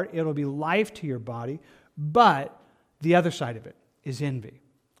sound heart, it'll be life to your body, but the other side of it is envy.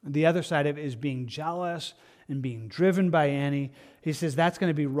 The other side of it is being jealous and being driven by envy. He says that's going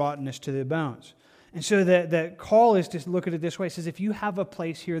to be rottenness to the bones. And so the call is to look at it this way. He says if you have a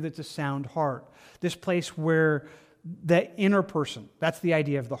place here that's a sound heart, this place where the inner person, that's the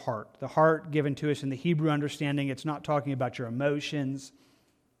idea of the heart given to us in the Hebrew understanding, it's not talking about your emotions,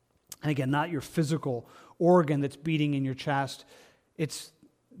 and again, not your physical organ that's beating in your chest. It's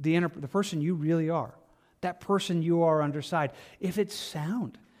the person you really are, that person you are underside. If it's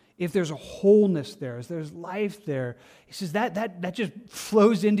sound, if there's a wholeness there, if there's life there, he says that just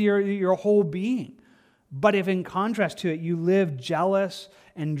flows into your whole being. But if in contrast to it, you live jealous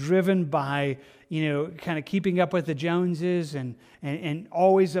and driven by, kind of keeping up with the Joneses and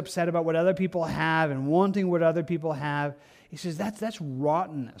always upset about what other people have and wanting what other people have, he says that's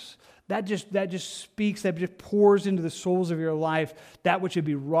rottenness. That just speaks, that just pours into the souls of your life, that which would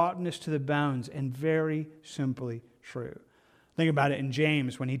be rottenness to the bones, and very simply true. Think about it in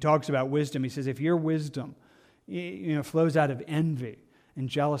James when he talks about wisdom. He says, if your wisdom, flows out of envy and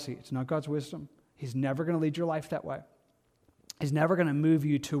jealousy, it's not God's wisdom. He's never going to lead your life that way. He's never going to move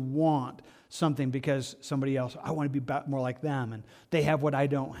you to want something because somebody else, I want to be more like them, and they have what I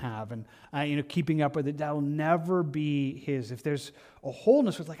don't have, and keeping up with it, that'll never be his. If there's a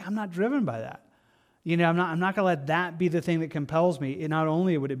wholeness, it's like I'm not driven by that. I'm not going to let that be the thing that compels me. Not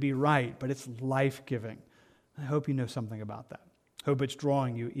only would it be right, but it's life-giving. I hope you know something about that. Hope it's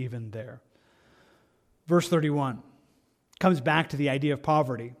drawing you even there. Verse 31 comes back to the idea of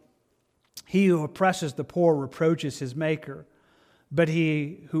poverty. He who oppresses the poor reproaches his maker, but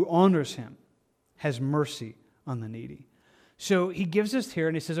he who honors him has mercy on the needy. So he gives us here,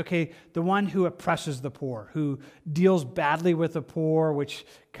 and he says, okay, the one who oppresses the poor, who deals badly with the poor, which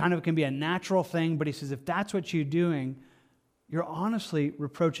kind of can be a natural thing, but he says, if that's what you're doing, you're honestly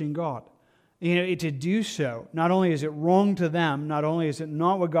reproaching God. To do so, not only is it wrong to them, not only is it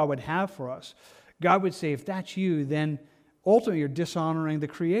not what God would have for us, God would say, if that's you, then ultimately you're dishonoring the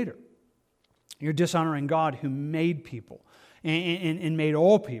Creator. You're dishonoring God who made people and made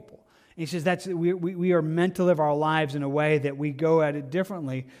all people. And he says we are meant to live our lives in a way that we go at it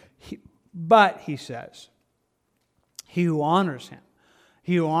differently. But, he says, he who honors him,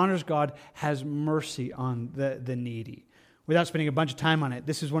 he who honors God has mercy on the needy. Without spending a bunch of time on it,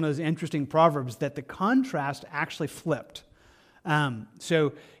 this is one of those interesting proverbs that the contrast actually flipped.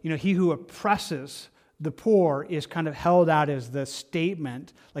 So, he who oppresses the poor is kind of held out as the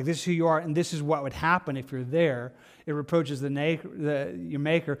statement, like this is who you are and this is what would happen if you're there. It reproaches your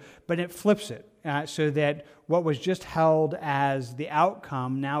maker, but it flips it so that what was just held as the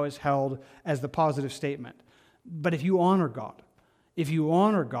outcome now is held as the positive statement. But if you honor God,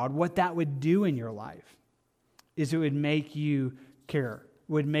 what that would do in your life is it would make you care,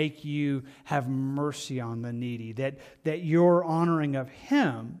 would make you have mercy on the needy, that your honoring of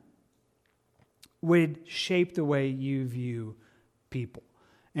him would shape the way you view people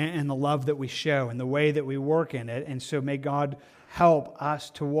and the love that we show and the way that we work in it. And so may God help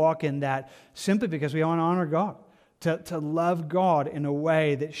us to walk in that simply because we want to honor God, to love God in a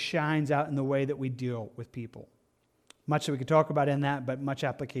way that shines out in the way that we deal with people. Much that we could talk about in that, but much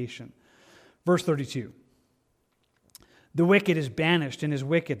application. Verse 32. The wicked is banished in his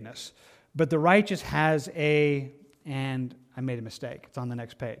wickedness, but the righteous has and I made a mistake. It's on the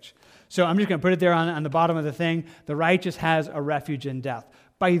next page. So I'm just going to put it there on the bottom of the thing. The righteous has a refuge in death.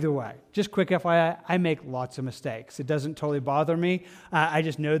 By the way, just quick FYI, I make lots of mistakes. It doesn't totally bother me. I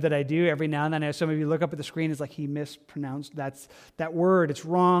just know that I do. Every now and then, as some of you look up at the screen, it's like he mispronounced that word. It's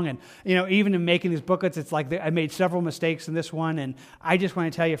wrong. And even in making these booklets, it's like I made several mistakes in this one. And I just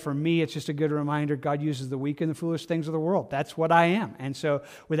want to tell you, for me, it's just a good reminder. God uses the weak and the foolish things of the world. That's what I am. And so,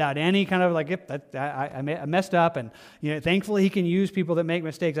 without any kind of I messed up, and thankfully, He can use people that make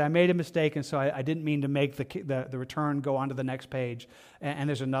mistakes. I made a mistake, and so I didn't mean to make the return go on to the next page. And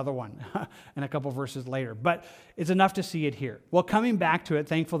there's another one and a couple verses later. But it's enough to see it here. Well, coming back to it,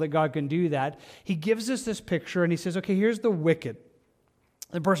 thankful that God can do that, He gives us this picture and He says, okay, here's the wicked.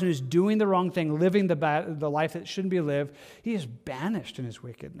 The person who's doing the wrong thing, living the life that shouldn't be lived, he is banished in his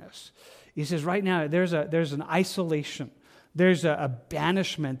wickedness. He says right now there's an isolation. There's a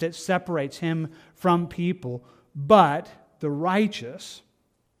banishment that separates him from people. But the righteous,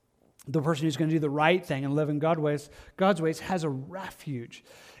 the person who's going to do the right thing and live in God's ways, has a refuge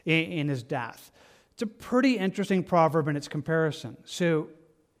in his death. It's a pretty interesting proverb in its comparison. So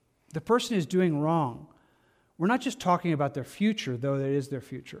the person who's doing wrong, we're not just talking about their future, though it is their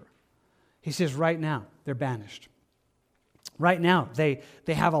future. He says right now, they're banished. Right now, they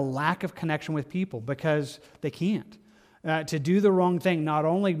have a lack of connection with people because they can't. To do the wrong thing not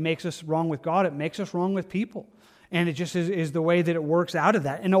only makes us wrong with God, it makes us wrong with people. And it just is the way that it works out of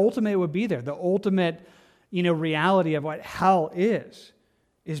that. And ultimately, it would be there. The ultimate, reality of what hell is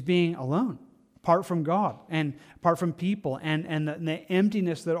being alone, apart from God and apart from people and the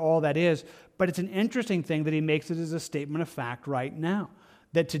emptiness that all that is. But it's an interesting thing that he makes it as a statement of fact right now.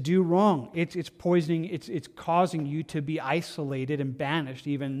 That to do wrong, it's poisoning, it's causing you to be isolated and banished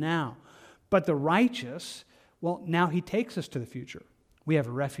even now. But the righteous, well, now he takes us to the future. We have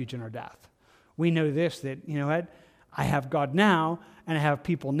a refuge in our death. We know this, that, what? I have God now, and I have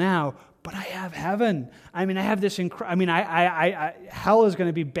people now, but I have heaven. I have this hell is going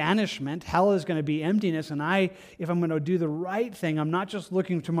to be banishment. Hell is going to be emptiness. And if I'm going to do the right thing, I'm not just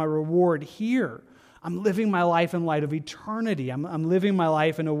looking to my reward here. I'm living my life in light of eternity. I'm living my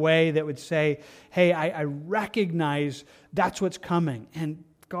life in a way that would say, hey, I recognize that's what's coming. And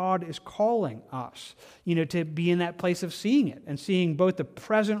God is calling us, to be in that place of seeing it and seeing both the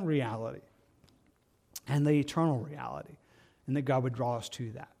present reality and the eternal reality, and that God would draw us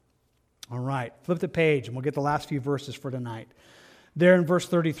to that. All right, flip the page, and we'll get the last few verses for tonight. There in verse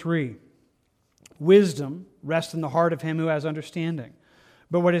 33, wisdom rests in the heart of him who has understanding,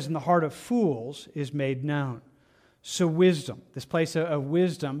 but what is in the heart of fools is made known. So wisdom, this place of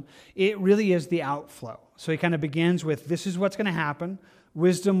wisdom, it really is the outflow. So he kind of begins with, this is what's going to happen.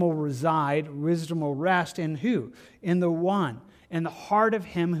 Wisdom will reside, wisdom will rest in who? In the one, in the heart of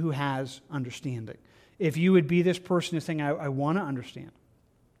him who has understanding. If you would be this person who's saying, I want to understand.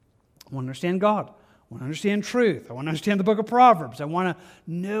 I want to understand God. I want to understand truth. I want to understand the book of Proverbs. I want to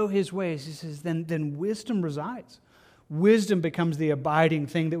know his ways. He says, then wisdom resides. Wisdom becomes the abiding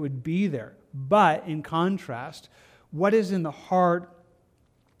thing that would be there. But in contrast, what is in the heart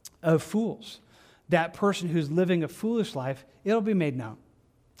of fools? That person who's living a foolish life, it'll be made known.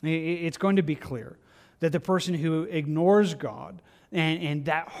 It's going to be clear that the person who ignores God and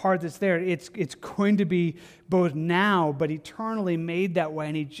that heart that's there, it's going to be both now but eternally made that way.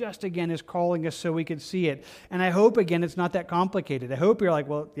 And he just, again, is calling us so we can see it. And I hope, again, it's not that complicated. I hope you're like,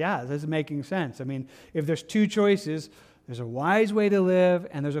 well, yeah, this is making sense. If there's two choices, There's a wise way to live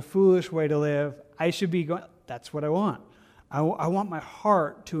and there's a foolish way to live. I should be going, that's what I want. I want my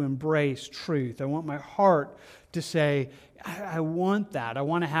heart to embrace truth. I want my heart to say, I want that. I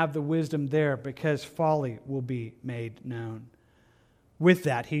want to have the wisdom there because folly will be made known. With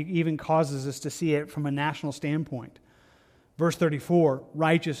that, he even causes us to see it from a national standpoint. Verse 34,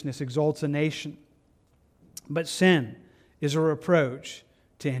 righteousness exalts a nation, but sin is a reproach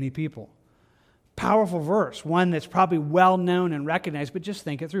to any people. Powerful verse, one that's probably well known and recognized, but just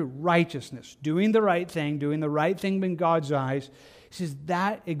think it through. Righteousness, doing the right thing in God's eyes. He says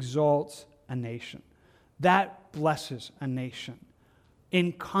that exalts a nation. That blesses a nation.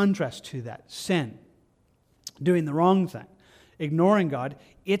 In contrast to that, sin, doing the wrong thing, ignoring God,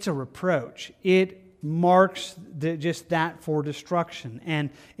 it's a reproach. It marks just that for destruction and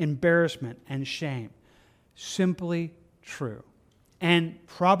embarrassment and shame. Simply true. And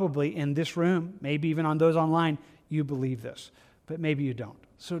probably in this room, maybe even on those online, you believe this, but maybe you don't.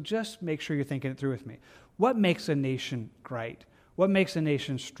 So just make sure you're thinking it through with me. What makes a nation great? What makes a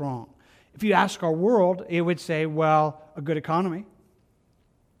nation strong? If you ask our world, it would say, well, a good economy,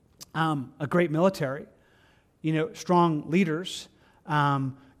 a great military, strong leaders,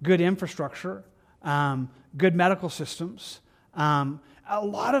 good infrastructure, good medical systems, a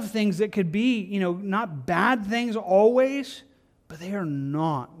lot of things that could be, not bad things always, but they are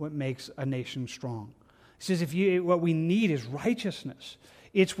not what makes a nation strong. He says what we need is righteousness.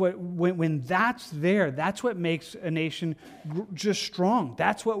 It's when that's there, that's what makes a nation just strong.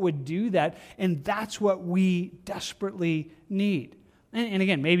 That's what would do that, and that's what we desperately need. And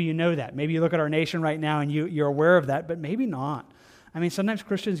again, maybe you know that. Maybe you look at our nation right now and you're aware of that, but maybe not. I mean, sometimes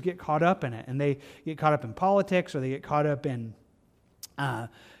Christians get caught up in it, and they get caught up in politics, or they get caught up in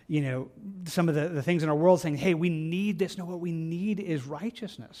some of the things in our world saying, hey, we need this. No, what we need is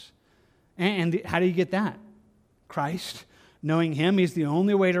righteousness. And how do you get that? Christ, knowing Him, He's the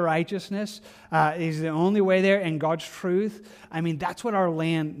only way to righteousness. He's the only way there, and God's truth. I mean, that's what our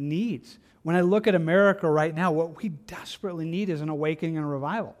land needs. When I look at America right now, what we desperately need is an awakening and a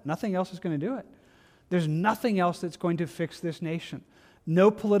revival. Nothing else is going to do it. There's nothing else that's going to fix this nation. No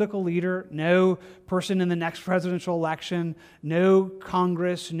political leader, no person in the next presidential election, no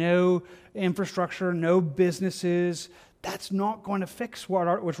Congress, no infrastructure, no businesses. That's not going to fix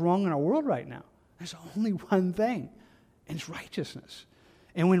what's wrong in our world right now. There's only one thing, and it's righteousness.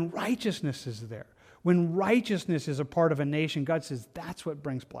 And when righteousness is there, when righteousness is a part of a nation, God says that's what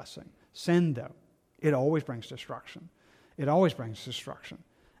brings blessing. Sin, though, it always brings destruction. It always brings destruction.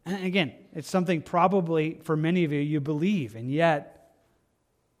 And again, it's something probably for many of you believe, and yet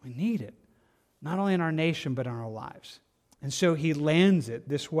we need it, not only in our nation, but in our lives. And so he lands it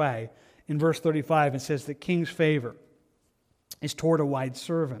this way in verse 35 and says, the king's favor is toward a wise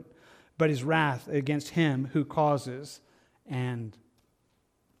servant, but his wrath against him who causes, and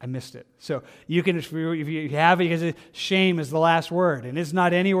I missed it. So you can, if you have it, because shame is the last word, and it's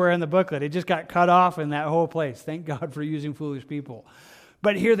not anywhere in the booklet. It just got cut off in that whole place. Thank God for using foolish people.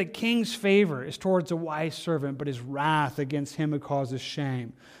 But here the king's favor is towards a wise servant, but his wrath against him who causes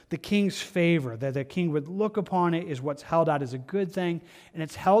shame. The king's favor, that the king would look upon it, is what's held out as a good thing, and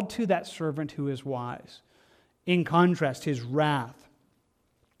it's held to that servant who is wise. In contrast, his wrath,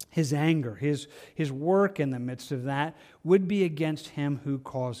 his anger, his work in the midst of that would be against him who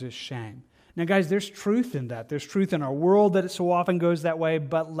causes shame. Now, guys, there's truth in that. There's truth in our world that it so often goes that way,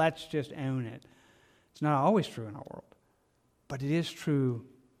 but let's just own it. It's not always true in our world. But it is true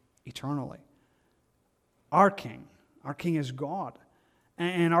eternally. Our King is God.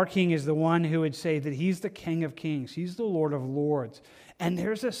 And our King is the one who would say that He's the King of Kings. He's the Lord of Lords. And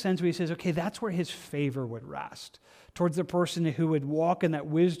there's a sense where He says, okay, that's where His favor would rest, towards the person who would walk in that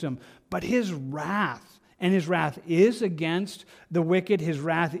wisdom. But His wrath, and His wrath is against the wicked. His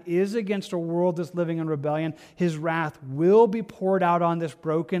wrath is against a world that's living in rebellion. His wrath will be poured out on this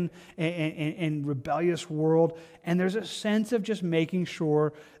broken and rebellious world. And there's a sense of just making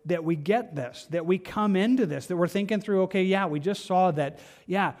sure that we get this, that we come into this, that we're thinking through, okay, yeah, we just saw that,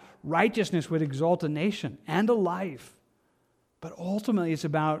 yeah, righteousness would exalt a nation and a life. But ultimately, it's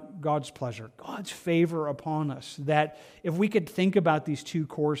about God's pleasure, God's favor upon us, that if we could think about these two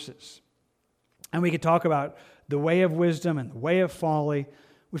courses, and we could talk about the way of wisdom and the way of folly.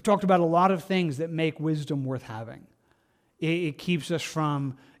 We've talked about a lot of things that make wisdom worth having. It keeps us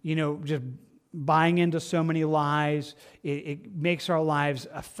from, just buying into so many lies. It makes our lives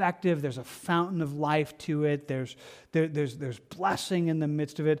effective. There's a fountain of life to it. There's blessing in the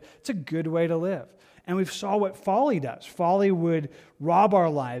midst of it. It's a good way to live. And we saw what folly does. Folly would rob our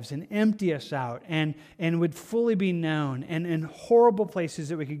lives and empty us out and would fully be known and in horrible places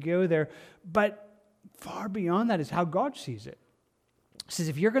that we could go there. But far beyond that is how God sees it. He says,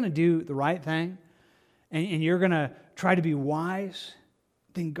 if you're going to do the right thing and you're going to try to be wise,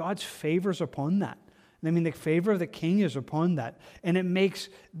 then God's favor is upon that. I mean, the favor of the king is upon that. And it makes,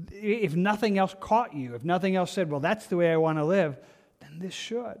 if nothing else caught you, if nothing else said, well, that's the way I want to live, then this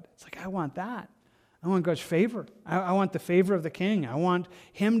should. It's like, I want that. I want God's favor. I want the favor of the king. I want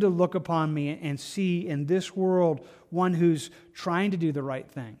him to look upon me and see in this world one who's trying to do the right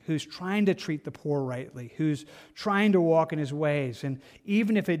thing, who's trying to treat the poor rightly, who's trying to walk in his ways. And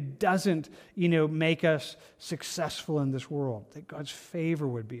even if it doesn't, make us successful in this world, that God's favor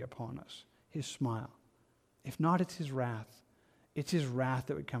would be upon us, his smile. If not, it's his wrath. It's his wrath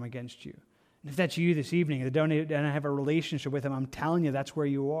that would come against you. And if that's you this evening that don't have a relationship with him, I'm telling you that's where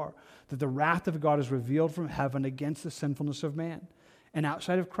you are. That the wrath of God is revealed from heaven against the sinfulness of man. And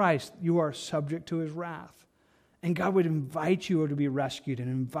outside of Christ, you are subject to his wrath. And God would invite you to be rescued and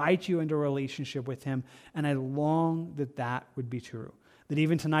invite you into a relationship with him. And I long that that would be true. That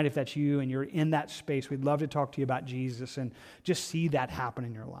even tonight, if that's you and you're in that space, we'd love to talk to you about Jesus and just see that happen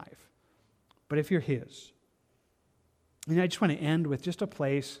in your life. But if you're his, I just want to end with just a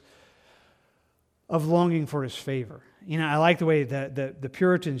place of longing for his favor. I like the way the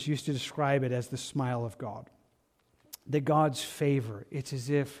Puritans used to describe it as the smile of God. That God's favor, it's as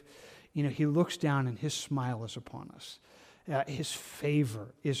if, he looks down and his smile is upon us. His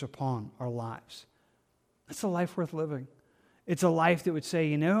favor is upon our lives. That's a life worth living. It's a life that would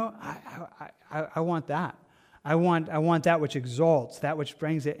say, I want that. I want that which exalts, that which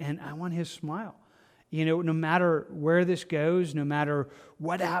brings it, and I want his smile. No matter where this goes, no matter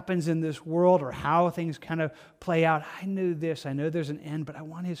what happens in this world or how things kind of play out, I know there's an end, but I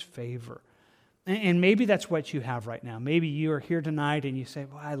want his favor. And maybe that's what you have right now. Maybe you are here tonight and you say,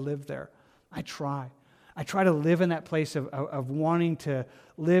 well, I live there. I try to live in that place of wanting to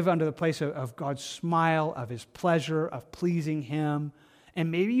live under the place of God's smile, of his pleasure, of pleasing him.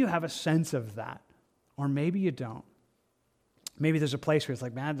 And maybe you have a sense of that, or maybe you don't. Maybe there's a place where it's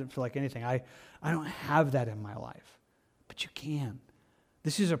like, man, I don't feel like anything. I don't have that in my life. But you can.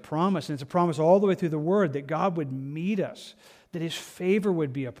 This is a promise, and it's a promise all the way through the Word that God would meet us, that his favor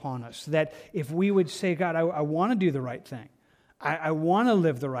would be upon us, that if we would say, God, I want to do the right thing. I want to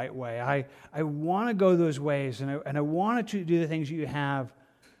live the right way. I want to go those ways, and I want to do the things you have.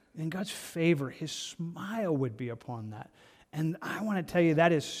 In God's favor, his smile would be upon that. And I want to tell you,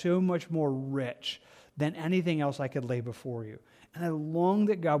 that is so much more rich than anything else I could lay before you. And I long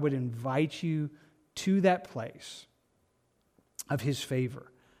that God would invite you to that place of his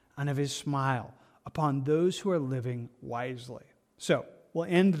favor and of his smile upon those who are living wisely. So we'll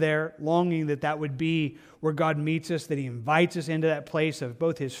end there, longing that that would be where God meets us, that he invites us into that place of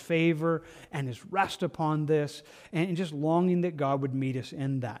both his favor and his rest upon this, and just longing that God would meet us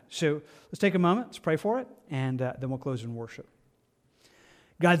in that. So let's take a moment, let's pray for it, and then we'll close in worship.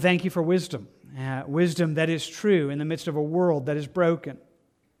 God, thank you for wisdom. Wisdom that is true in the midst of a world that is broken.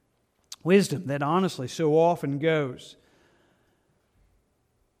 Wisdom that honestly so often goes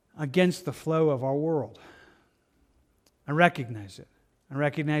against the flow of our world. I recognize it. I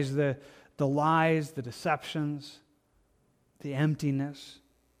recognize the lies, the deceptions, the emptiness,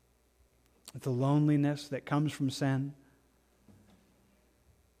 the loneliness that comes from sin.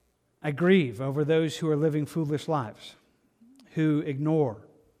 I grieve over those who are living foolish lives, who ignore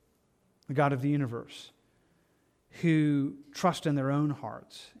the God of the universe, who trust in their own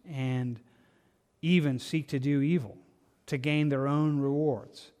hearts and even seek to do evil to gain their own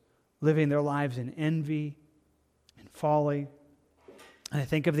rewards, living their lives in envy and folly. And I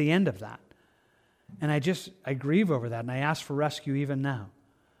think of the end of that. And I grieve over that, and I ask for rescue even now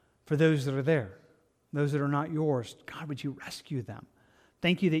for those that are there, those that are not yours. God, would you rescue them?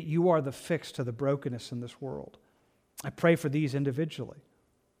 Thank you that you are the fix to the brokenness in this world. I pray for these individually.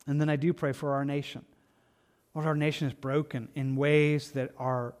 And then I do pray for our nation. Lord, our nation is broken in ways that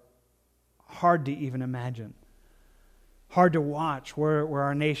are hard to even imagine. Hard to watch where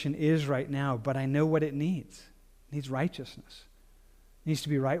our nation is right now, but I know what it needs. It needs righteousness. It needs to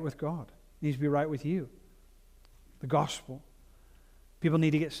be right with God. It needs to be right with you. The gospel. People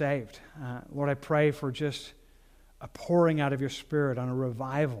need to get saved. Lord, I pray for just a pouring out of your Spirit on a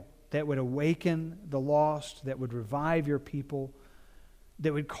revival that would awaken the lost, that would revive your people,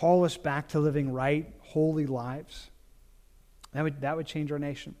 that would call us back to living right, holy lives. That would change our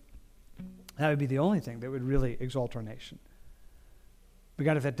nation. That would be the only thing that would really exalt our nation. But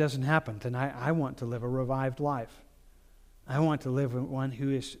God, if that doesn't happen, then I want to live a revived life. I want to live one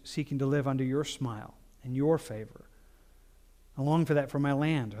who is seeking to live under your smile and your favor. I long for that for my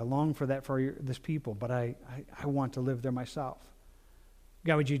land. I long for that for this people, but I want to live there myself.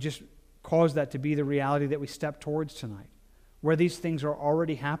 God, would you just cause that to be the reality that we step towards tonight. Where these things are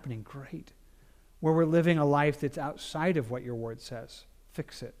already happening, great. Where we're living a life that's outside of what your word says,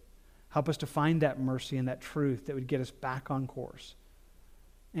 fix it. Help us to find that mercy and that truth that would get us back on course.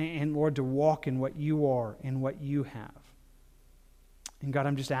 And Lord, to walk in what you are and what you have. And God,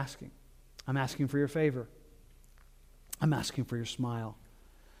 I'm just asking. I'm asking for your favor. I'm asking for your smile.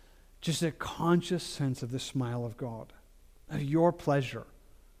 Just a conscious sense of the smile of God, of your pleasure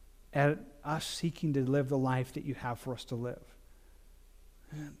at us seeking to live the life that you have for us to live.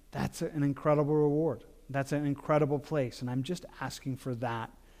 That's an incredible reward. That's an incredible place. And I'm just asking for that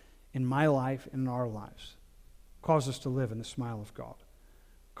in my life and in our lives. Cause us to live in the smile of God.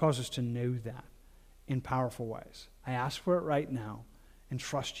 Cause us to know that in powerful ways. I ask for it right now and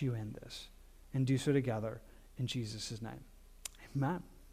trust you in this. And do so together in Jesus' name. Amen.